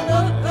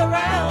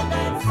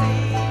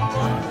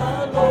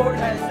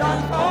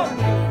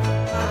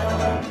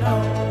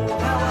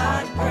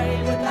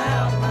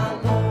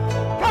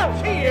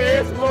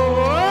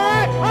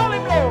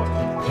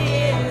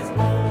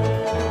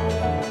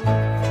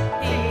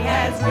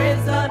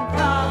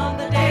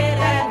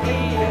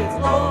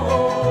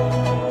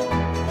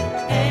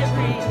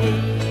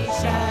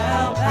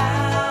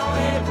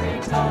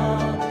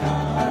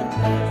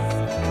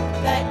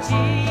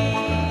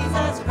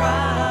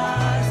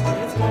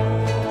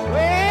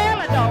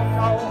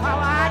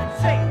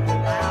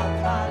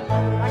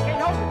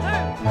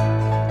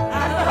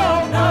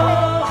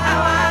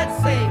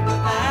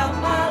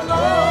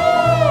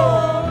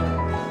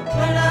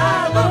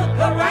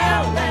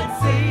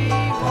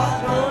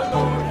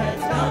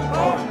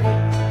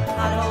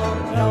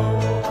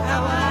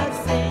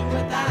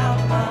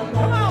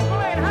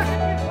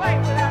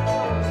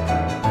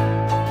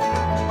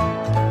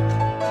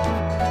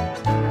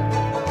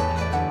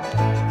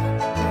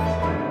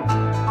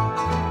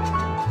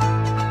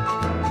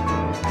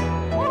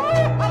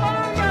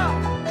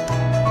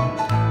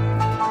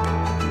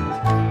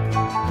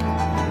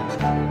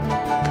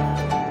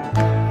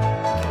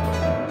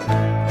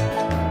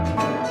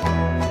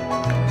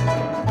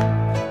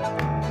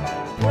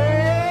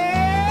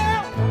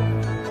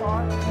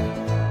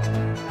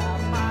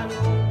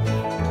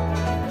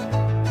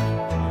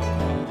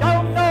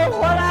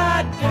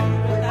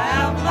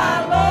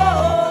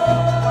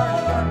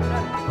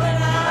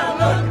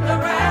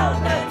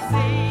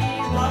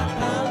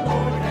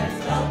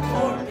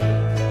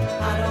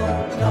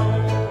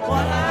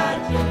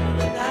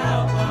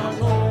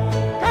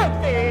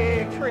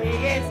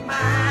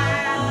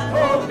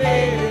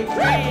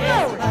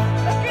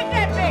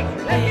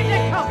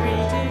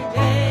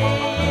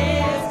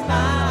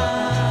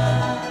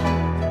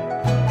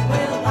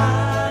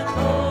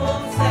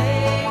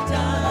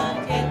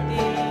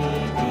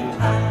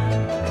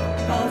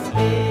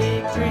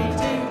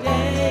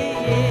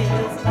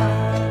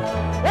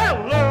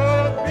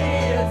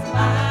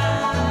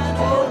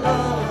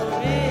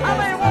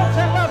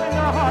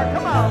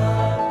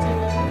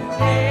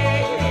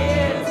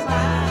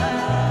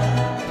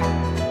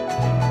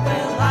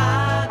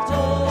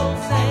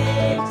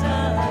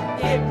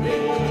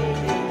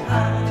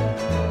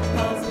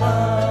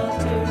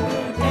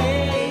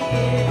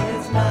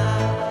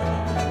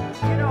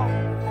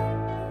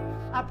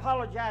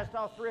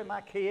three of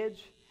my kids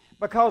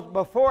because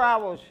before I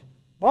was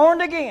born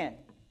again,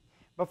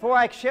 before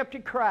I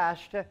accepted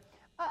Christ,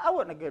 I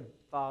wasn't a good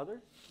father,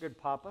 good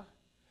papa.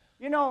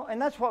 You know, and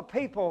that's what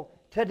people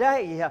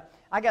today,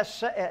 I got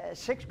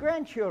 6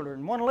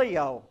 grandchildren, 1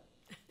 Leo.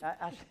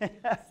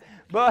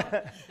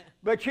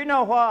 But you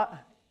know what?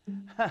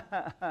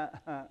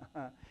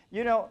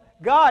 You know,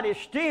 God is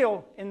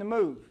still in the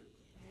move.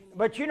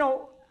 But you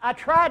know, I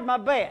tried my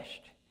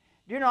best.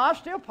 You know, I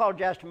still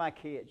apologize to my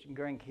kids and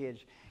grandkids.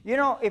 You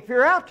know, if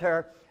you're out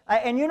there,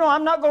 and you know,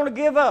 I'm not going to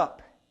give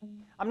up.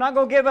 I'm not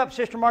going to give up,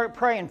 Sister Margaret,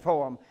 praying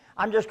for them.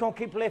 I'm just going to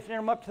keep lifting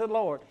them up to the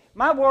Lord.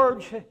 My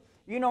words,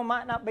 you know,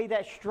 might not be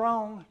that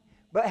strong,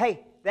 but hey,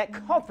 that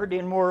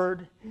comforting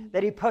word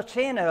that He puts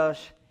in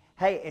us,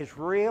 hey, is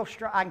real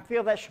strong. I can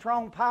feel that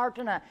strong power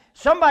tonight.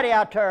 Somebody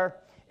out there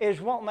is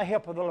wanting the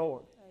help of the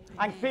Lord. Amen.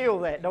 I can feel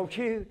that, don't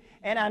you?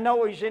 And I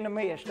know He's in the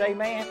midst,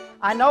 amen.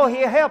 I know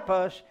He'll help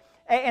us.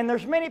 And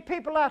there's many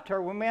people out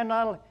there. We may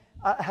not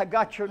have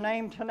got your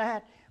name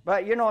tonight,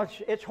 but you know,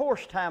 it's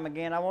horse time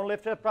again. I want to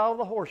lift up all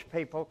the horse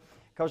people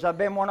because I've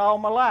been one all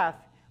my life.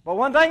 But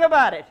one thing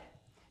about it,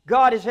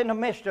 God is in the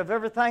midst of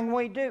everything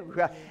we do.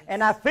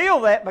 And I feel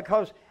that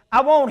because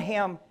I want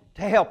Him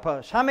to help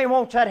us. How many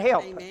wants that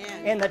help?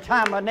 Amen. In the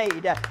time of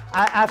need?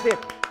 I feel,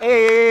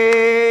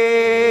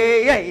 amen.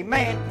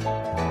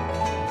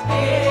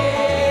 Amen.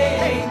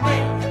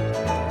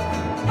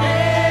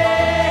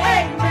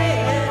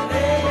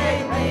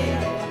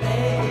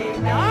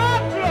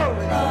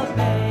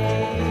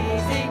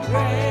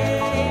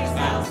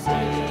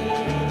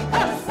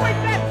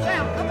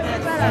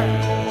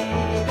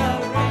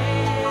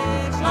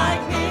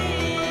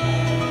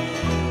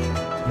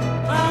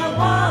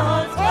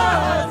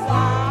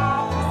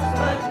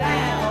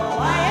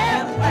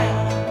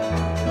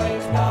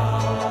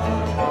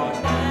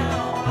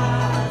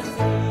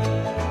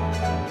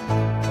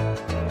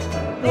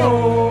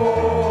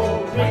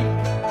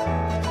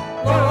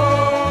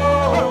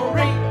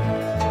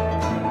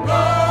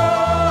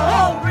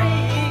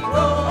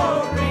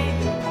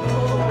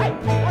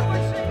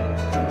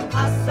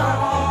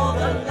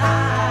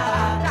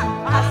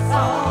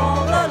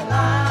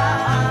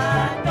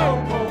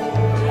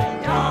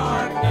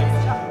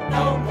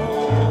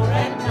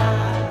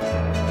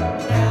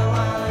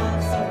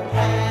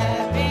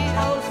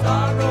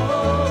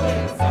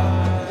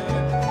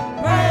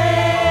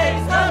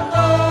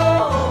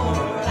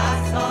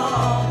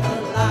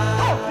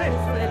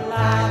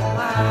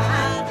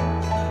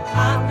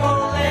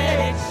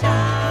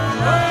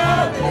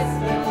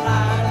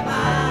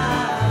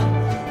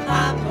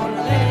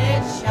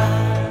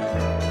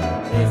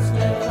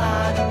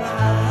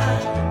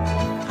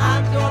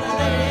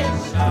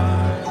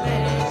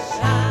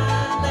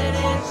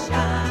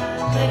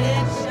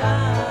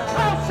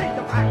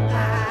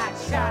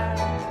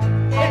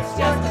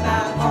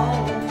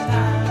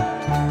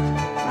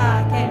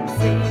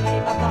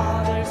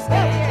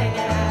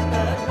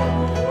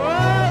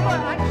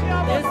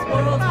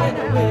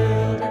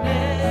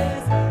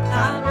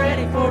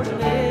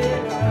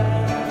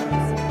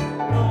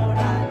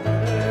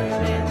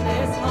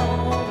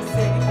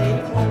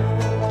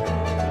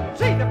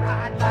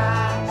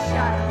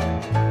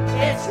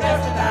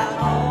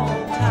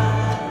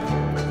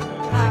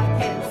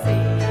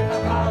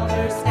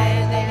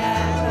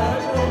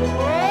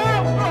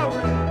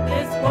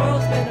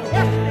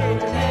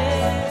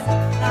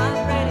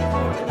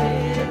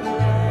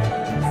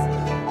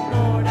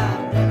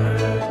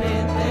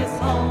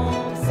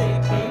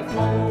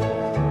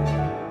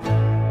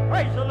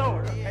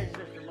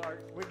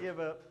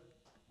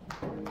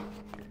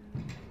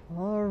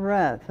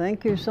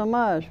 Thank you so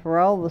much for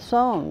all the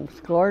songs.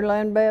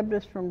 Gloryland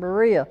Baptist from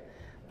Berea.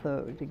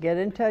 So to get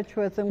in touch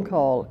with them,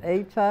 call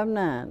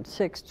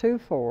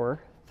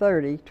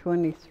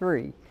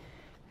 859-624-3023.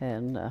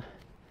 And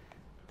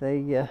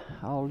they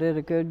all did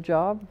a good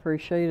job.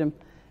 Appreciate them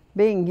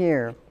being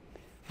here.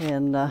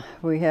 And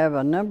we have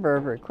a number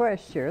of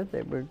requests here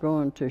that we're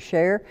going to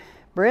share.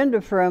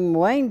 Brenda from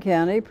Wayne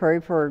County, pray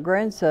for her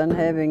grandson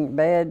having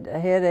bad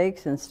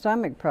headaches and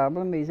stomach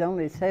problem. He's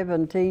only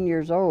 17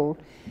 years old.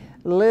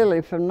 Lily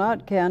from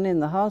Knott County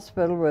in the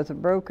hospital with a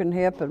broken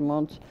hip and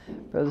wants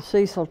Brother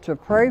Cecil to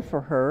pray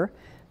for her.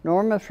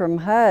 Norma from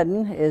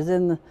Haddon is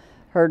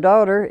her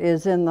daughter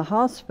is in the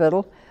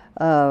hospital.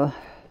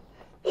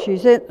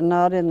 She's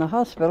not in the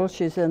hospital,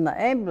 she's in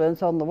the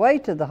ambulance on the way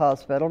to the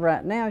hospital.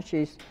 Right now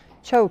she's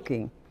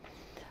choking.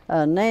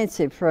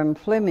 Nancy from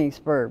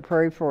Flemingsburg,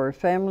 pray for her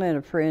family and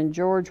a friend.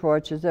 George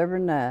watches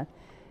every night.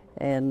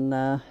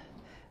 And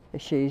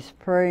she's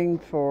praying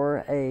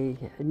for a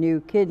new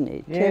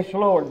kidney. Yes,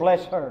 Lord,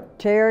 bless her.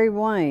 Terry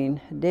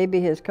Wayne, Debbie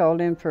has called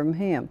in from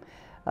him.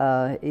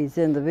 He's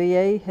in the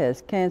VA,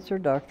 has cancer.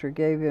 Doctor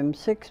gave him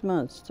 6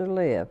 months to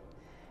live.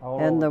 Oh,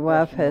 and the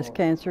wife has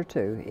cancer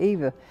too.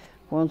 Eva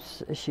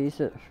she's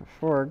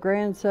for her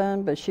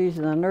grandson, but she's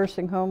in a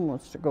nursing home,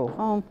 wants to go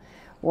home.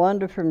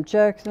 Wanda from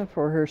Jackson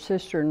for her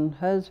sister and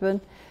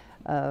husband.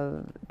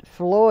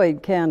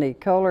 Floyd County,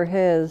 Kohler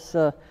has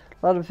a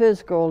lot of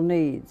physical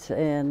needs,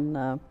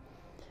 and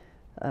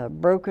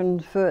broken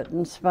foot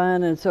and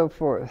spine and so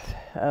forth.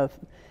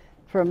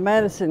 From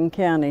Madison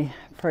County,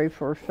 pray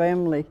for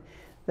family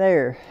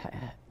there.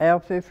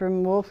 Alfie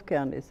from Wolfe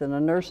County is in a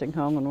nursing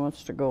home and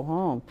wants to go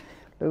home.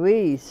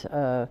 Louise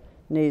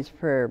needs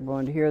prayer,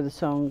 wanting to hear the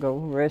song Go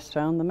Rest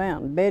on the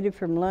Mountain. Betty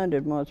from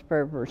London wants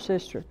prayer for her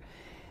sister.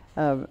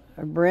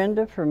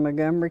 Brenda from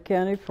Montgomery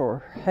County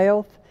for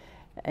health.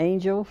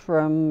 Angel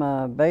from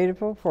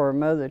Betaville for her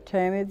mother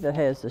Tammy that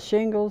has the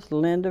shingles.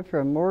 Linda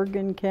from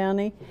Morgan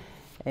County.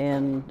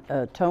 And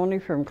Tony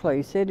from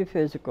Clay City,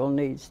 physical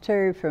needs.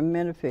 Terry from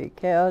Menifee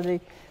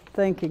County,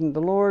 thanking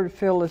the Lord.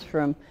 Phyllis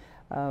from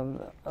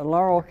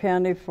Laurel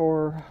County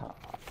for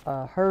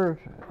her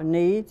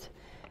needs.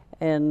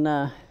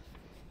 And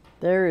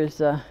there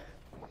is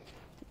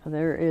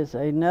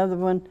another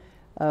one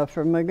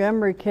from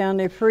Montgomery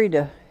County.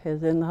 Frida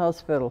is in the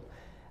hospital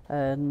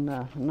and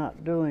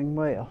not doing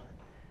well.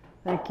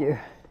 Thank you.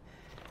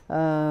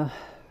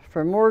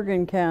 For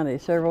Morgan County,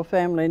 several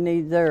family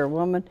needs there. A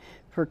woman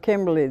for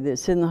Kimberly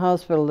that's in the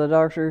hospital. The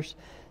doctors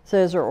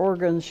says her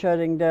organ's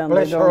shutting down.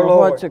 Bless they don't her, know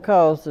Lord. what's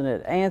causing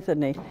it.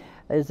 Anthony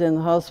is in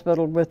the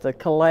hospital with a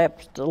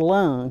collapsed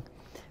lung.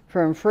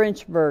 From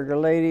Frenchburg, a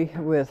lady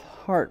with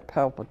heart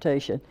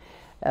palpitation.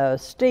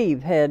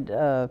 Steve had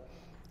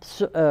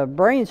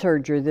brain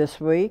surgery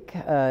this week.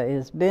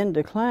 It's been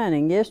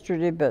declining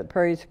yesterday, but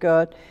praise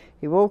God,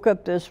 he woke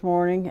up this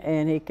morning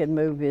and he can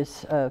move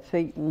his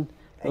feet and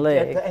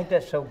legs. Ain't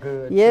that so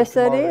good? Yes,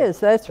 Sister that Margaret? is.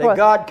 That's that what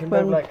God can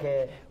move like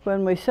that.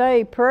 When we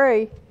say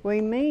pray, we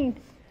mean.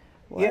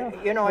 Well,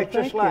 You know, well, it's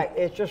just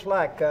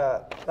thank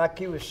like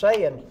you were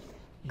saying.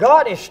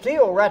 God is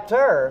still right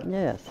there.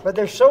 Yes. But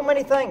there's so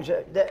many things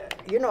that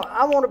you know.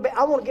 I want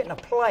to get in a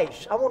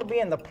place. I want to be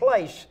in the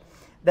place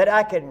that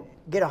I can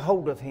get a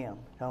hold of Him,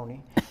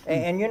 Tony.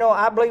 And you know,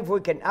 I believe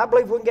we can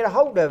get a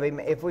hold of Him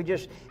if we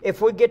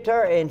get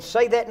there and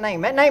say that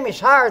name. That name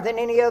is higher than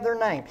any other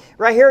name.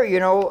 Right here,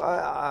 you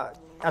know,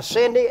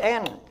 Cindy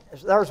and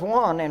there's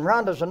one, and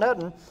Rhonda's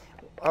another.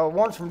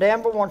 One's from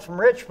Danville, one's from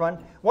Richmond.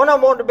 One of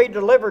them wanted to be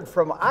delivered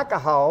from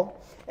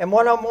alcohol, and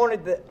one of them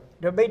wanted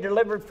to be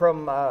delivered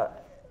from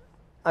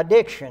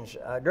addictions,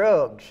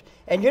 drugs.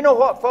 And you know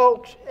what,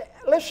 folks?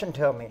 Listen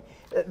to me.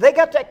 They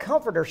got that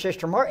comforter,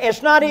 Sister Mark.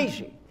 It's not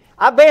easy.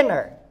 I've been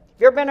there.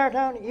 You ever been there,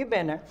 Tony? You've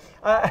been there.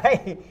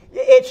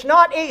 It's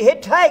not easy.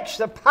 It takes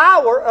the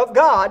power of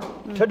God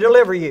to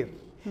deliver you.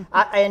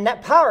 And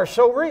that power is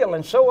so real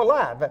and so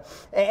alive.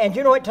 And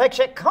you know, it takes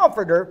that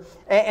comforter.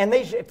 And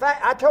these,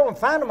 I told them,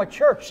 find them a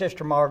church,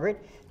 Sister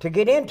Margaret, to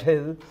get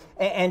into.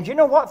 And you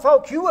know what,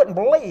 folks? You wouldn't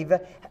believe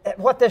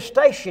what this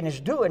station is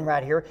doing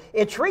right here.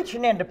 It's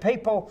reaching into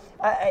people,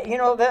 you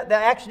know, that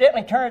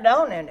accidentally turned it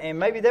on, and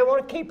maybe they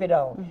want to keep it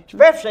on.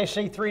 Especially they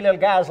see three little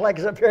guys like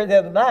us up here the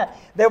other night.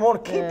 They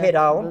want to keep it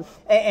on.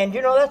 And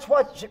you know, that's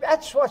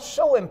what's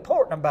so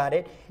important about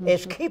it,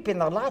 is keeping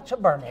the lights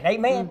burning.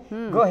 Amen?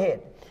 Go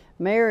ahead.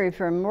 Mary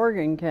from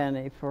Morgan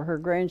County for her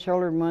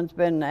grandchildren. One's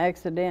been in an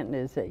accident and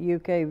is at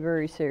UK,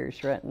 very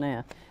serious right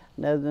now.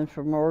 Another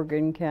from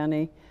Morgan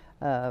County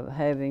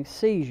having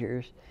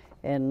seizures.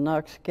 And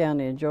Knox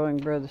County enjoying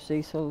Brother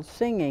Cecil's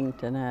singing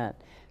tonight.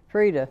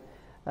 Frida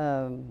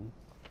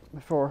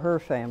for her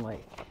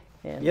family.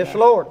 And, Yes,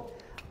 Lord.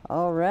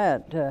 All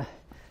right.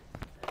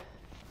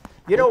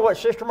 You know what,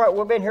 Sister Mark,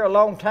 we've been here a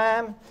long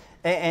time,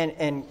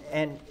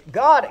 and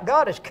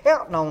God is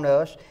counting on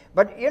us.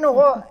 But you know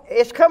what?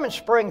 It's coming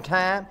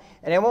springtime,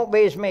 and there won't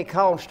be as many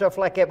calls and stuff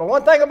like that. But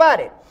one thing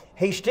about it,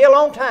 He's still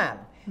on time.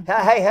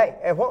 Hey,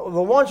 the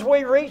ones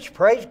we reach,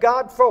 praise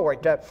God for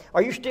it.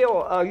 Are you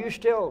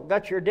still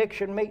got your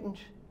addiction meetings?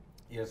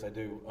 Yes, I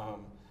do.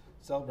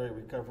 Celebrate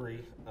Recovery.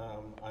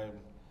 I'm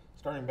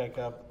starting back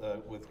up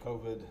with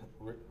COVID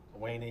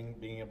waning,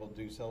 being able to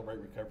do Celebrate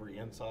Recovery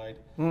inside,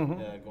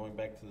 going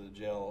back to the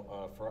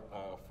jail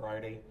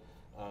Friday.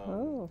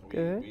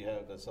 Good. We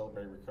have the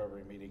Celebrate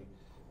Recovery meeting.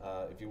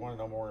 If you want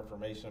to know more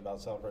information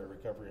about Celebrate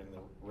Recovery in the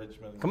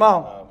Richmond,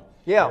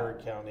 Perry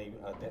County,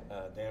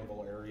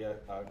 Danville area,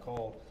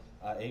 call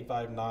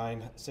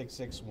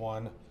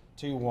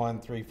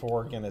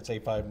 859-661-2134. Again, it's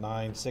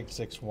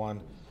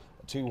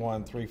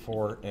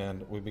 859-661-2134,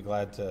 and we'd be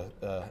glad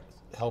to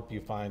help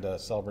you find a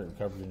Celebrate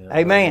Recovery in your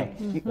Amen.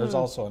 area. There's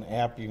also an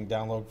app you can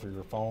download for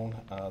your phone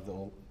that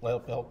will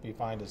help you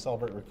find a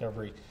Celebrate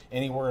Recovery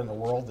anywhere in the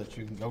world that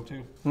you can go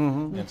to.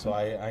 And so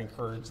I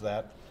encourage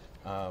that.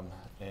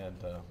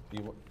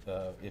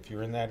 If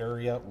you're in that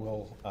area,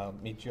 we'll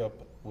meet you up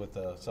with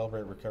a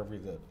Celebrate Recovery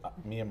that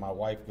me and my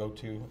wife go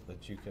to,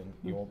 that you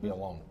won't be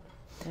alone.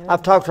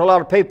 I've talked to a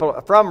lot of people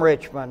from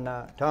Richmond,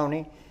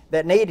 Tony,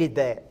 that needed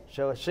that.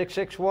 So it's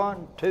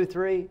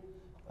 661-23...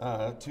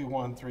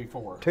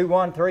 2134.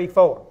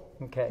 2134.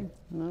 Okay.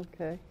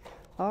 Okay.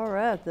 All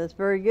right. That's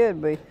very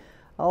good.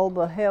 All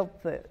the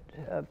help that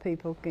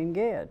people can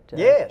get.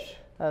 Yes.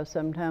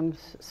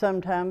 Sometimes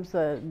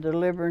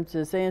deliverance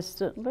is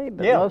instantly,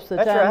 but Yeah, most of the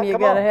that's time right. you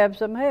Come got to on. have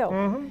some help.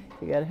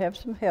 You got to have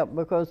some help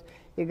because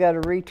you got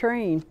to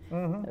retrain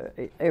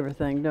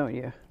everything, don't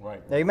you?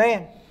 Right.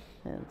 Amen.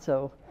 And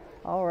so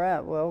All right,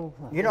 well.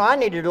 You know, I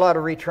needed a lot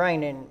of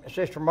retraining,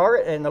 Sister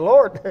Margaret, and the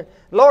Lord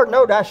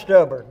knowed I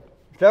stubborn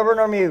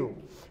or mule.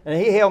 And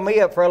He held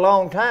me up for a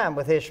long time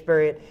with His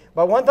Spirit.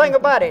 But one thing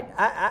about it,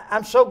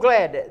 I'm so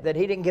glad that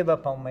He didn't give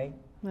up on me.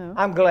 No.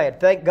 I'm glad.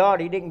 Thank God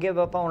He didn't give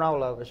up on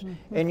all of us.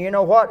 Mm-hmm. And you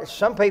know what?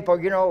 Some people,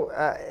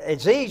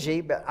 it's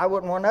easy, but I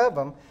wasn't one of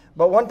them.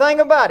 But one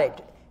thing about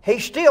it,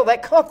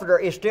 that Comforter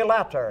is still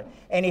out there.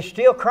 And He's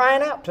still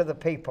crying out to the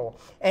people.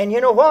 And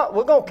you know what?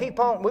 We're going to keep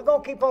on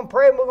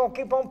praying. We're going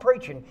to keep on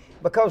preaching.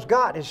 Because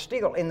God is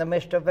still in the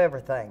midst of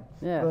everything.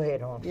 Yeah. Go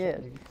ahead, Hans.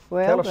 Yes.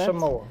 Well, tell us some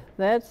more.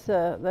 That's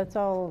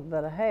all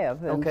that I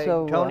have. And okay,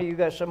 so, Tony, you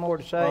got some more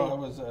to say? Well, I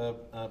was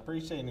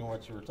appreciating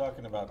what you were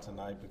talking about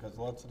tonight, because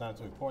lots of times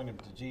we point Him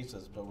to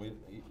Jesus, but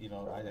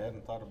I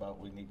hadn't thought about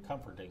we need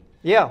comforting.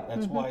 Yeah.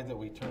 That's why that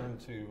we turn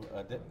to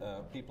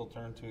people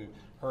turn to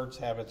hurts,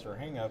 habits, or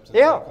hang-ups.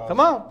 Yeah.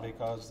 Come on.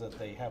 Because that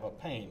they have a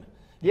pain.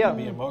 Yeah. It could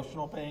be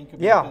emotional pain, could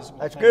be physical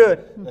that's pain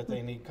good. that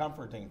they need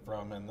comforting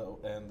from, and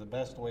the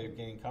best way of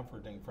getting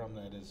comforting from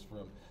that is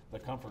from the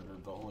Comforter,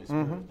 the Holy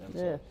Spirit. And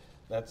so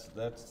that's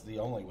the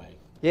only way.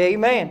 Yeah,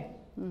 amen.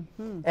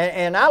 Mm-hmm.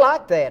 And I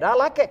like that. I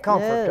like that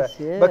comfort.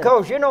 Yes.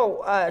 Because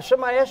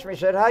somebody asked me,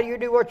 said, "How do you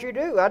do what you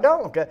do?" I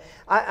don't.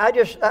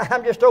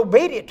 I'm just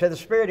obedient to the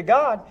Spirit of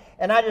God,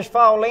 and I just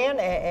fall in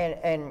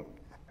and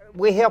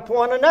we help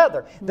one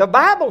another. Mm-hmm. The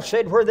Bible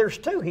said where there's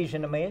two, He's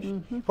in the midst.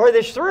 Mm-hmm. Where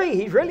there's three,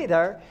 He's really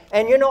there.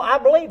 And I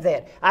believe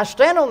that. I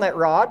stand on that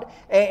rod,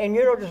 and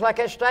just like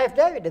that staff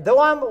David did. Though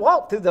I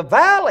walk through the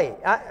valley,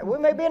 we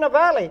may be in a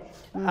valley.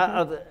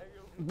 Mm-hmm.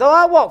 Though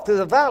I walk through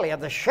the valley of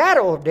the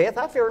shadow of death,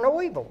 I fear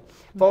no evil.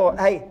 For,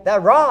 hey,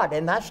 that rod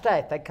and that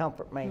staff, they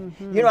comfort me.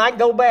 Mm-hmm. I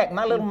go back.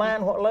 My little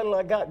mind, what little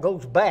I got,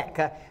 goes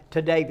back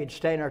to David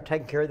standing there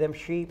taking care of them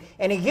sheep.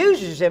 And He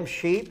uses them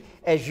sheep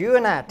as you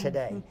and I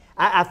today. Mm-hmm.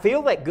 I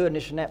feel that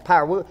goodness and that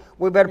power.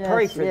 We better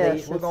pray for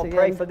these. We're going to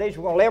pray for these.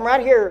 We're going to lay them right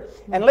here.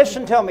 And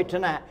listen to me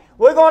tonight.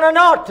 We're going to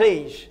anoint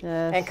these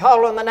and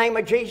call on the name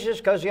of Jesus,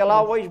 because He'll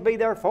always be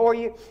there for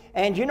you.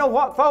 And you know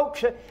what,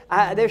 folks?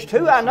 There's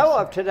two I know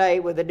of today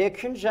with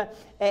addictions.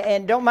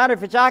 And don't matter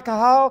if it's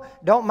alcohol.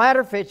 Don't matter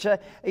if it's, hey,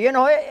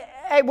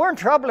 we're in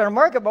trouble in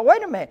America, but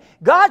wait a minute.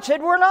 God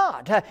said we're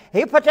not.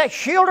 He put that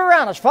shield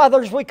around us.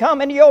 Father, as we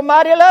come into Your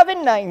mighty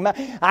loving name,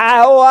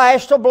 I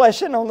ask a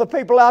blessing on the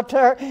people out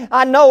there.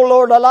 I know,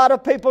 Lord, a lot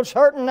of people's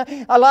hurting.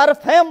 A lot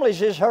of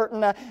families is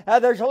hurting.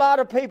 There's a lot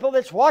of people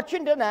that's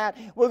watching tonight.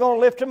 We're going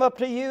to lift them up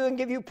to You and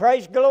give You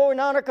praise, glory,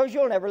 and honor, because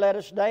You'll never let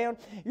us down.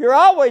 You're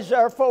always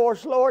there for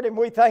us, Lord, and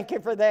we thank You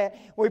for that.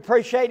 We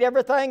appreciate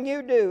everything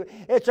You do.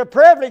 It's a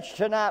privilege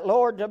tonight,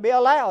 Lord, to be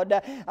allowed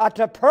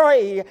to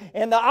pray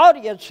in the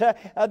audience.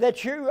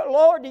 That You,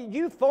 Lord,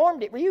 You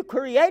formed it, You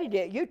created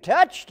it, You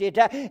touched it,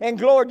 and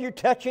Lord, You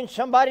touching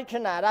somebody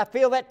tonight. I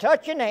feel that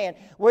touching hand.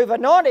 We've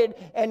anointed,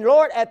 and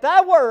Lord, at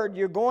Thy word,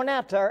 You're going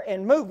out there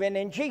and moving.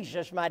 In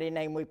Jesus' mighty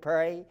name we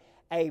pray.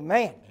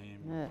 Amen.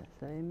 Yes,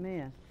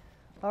 amen.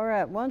 All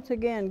right, once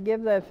again,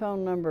 give that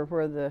phone number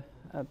where the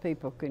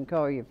people can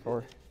call you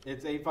for.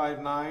 It's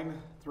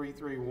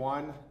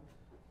 859-331,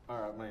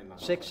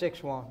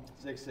 661.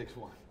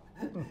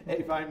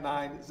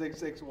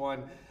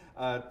 859-661.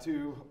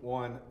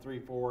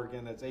 2134.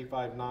 Again, that's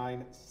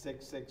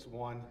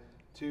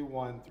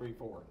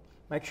 859-661-2134.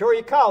 Make sure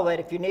you call that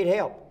if you need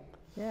help.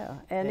 Yeah,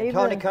 and even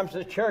Tony comes to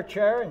the church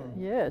there.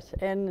 Yes,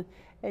 and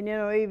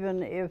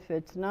even if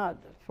it's not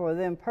for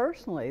them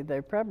personally,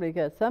 they probably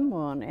got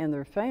someone in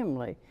their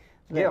family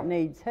that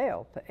needs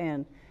help.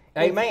 And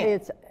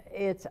amen.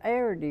 It's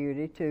our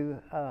duty to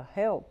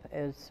help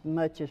as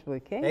much as we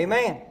can.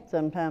 Amen.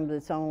 Sometimes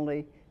it's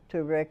only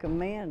to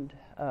recommend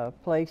a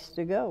place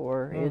to go,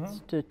 or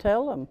it's to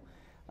tell them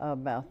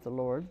about the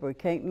Lord. We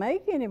can't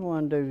make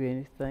anyone do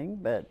anything,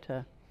 but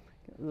the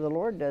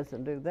Lord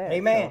doesn't do that.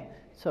 Amen.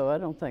 So I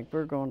don't think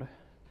we're going to.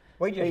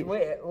 We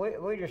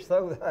just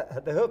throw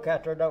the hook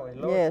out there, don't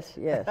we, Lord? Yes.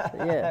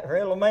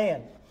 Real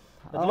man.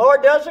 But the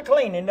Lord does the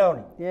cleaning,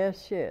 don't He?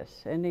 Yes,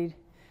 and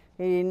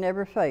He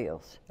never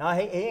fails. No,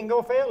 He ain't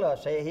gonna fail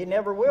us. He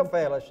never will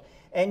fail us.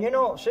 And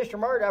Sister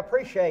Margaret, I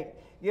appreciate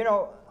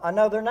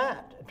another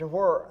night to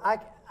where I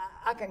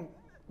can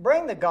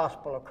bring the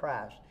gospel of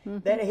Christ,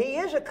 that He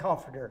is a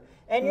comforter.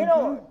 And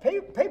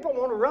people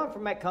want to run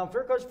from that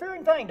comforter because it's a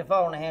fearing thing to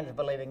fall in the hands of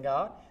a living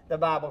God, the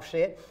Bible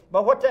said.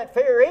 But what that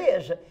fear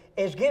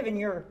is giving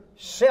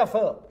yourself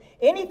up.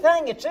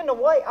 Anything that's in the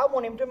way, I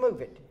want Him to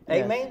move it.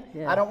 Yes. Amen?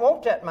 Yes. I don't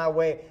want that in my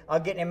way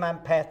of getting in my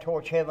path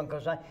towards heaven,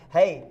 because I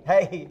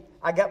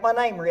got my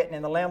name written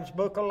in the Lamb's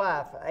Book of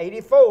Life,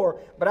 84,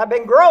 but I've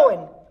been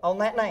growing on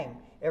that name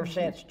ever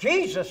since.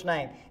 Jesus'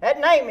 name. That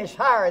name is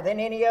higher than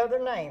any other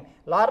name.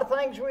 A lot of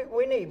things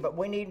we need, but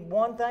we need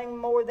one thing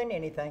more than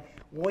anything.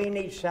 We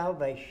need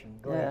salvation.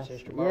 Go ahead,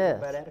 Sister Margaret. Yes.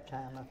 About out of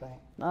time, I think.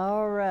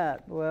 All right.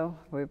 Well,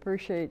 we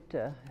appreciate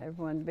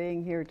everyone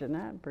being here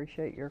tonight.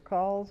 Appreciate your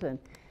calls. And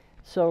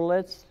so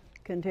let's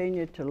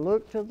continue to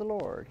look to the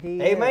Lord.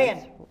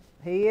 Amen.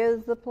 He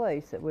is the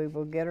place that we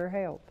will get our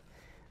help.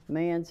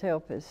 Man's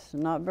help is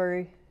not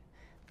very,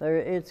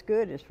 it's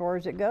good as far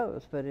as it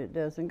goes, but it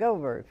doesn't go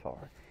very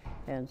far.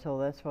 And so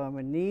that's why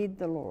we need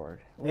the Lord.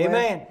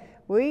 Amen.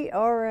 Well, we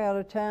are out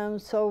of time,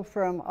 so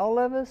from all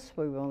of us,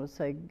 we want to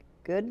say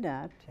good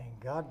night. And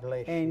God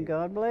bless you. And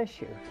God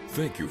bless you.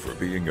 Thank you for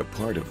being a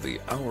part of the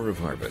Hour of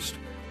Harvest.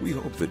 We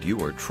hope that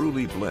you are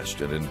truly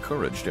blessed and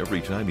encouraged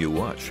every time you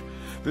watch.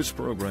 This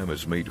program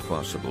is made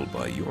possible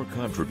by your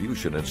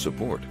contribution and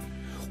support.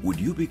 Would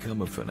you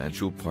become a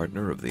financial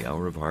partner of the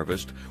Hour of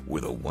Harvest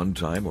with a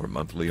one-time or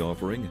monthly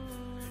offering?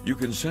 You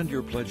can send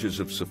your pledges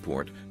of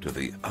support to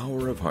the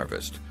Hour of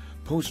Harvest,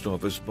 Post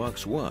Office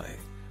Box Y,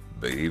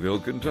 Bayville,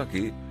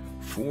 Kentucky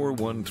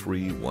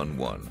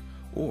 41311,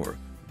 or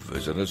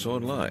visit us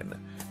online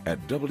at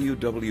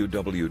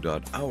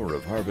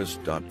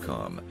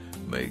www.hourofharvest.com.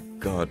 May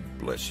God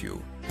bless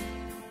you.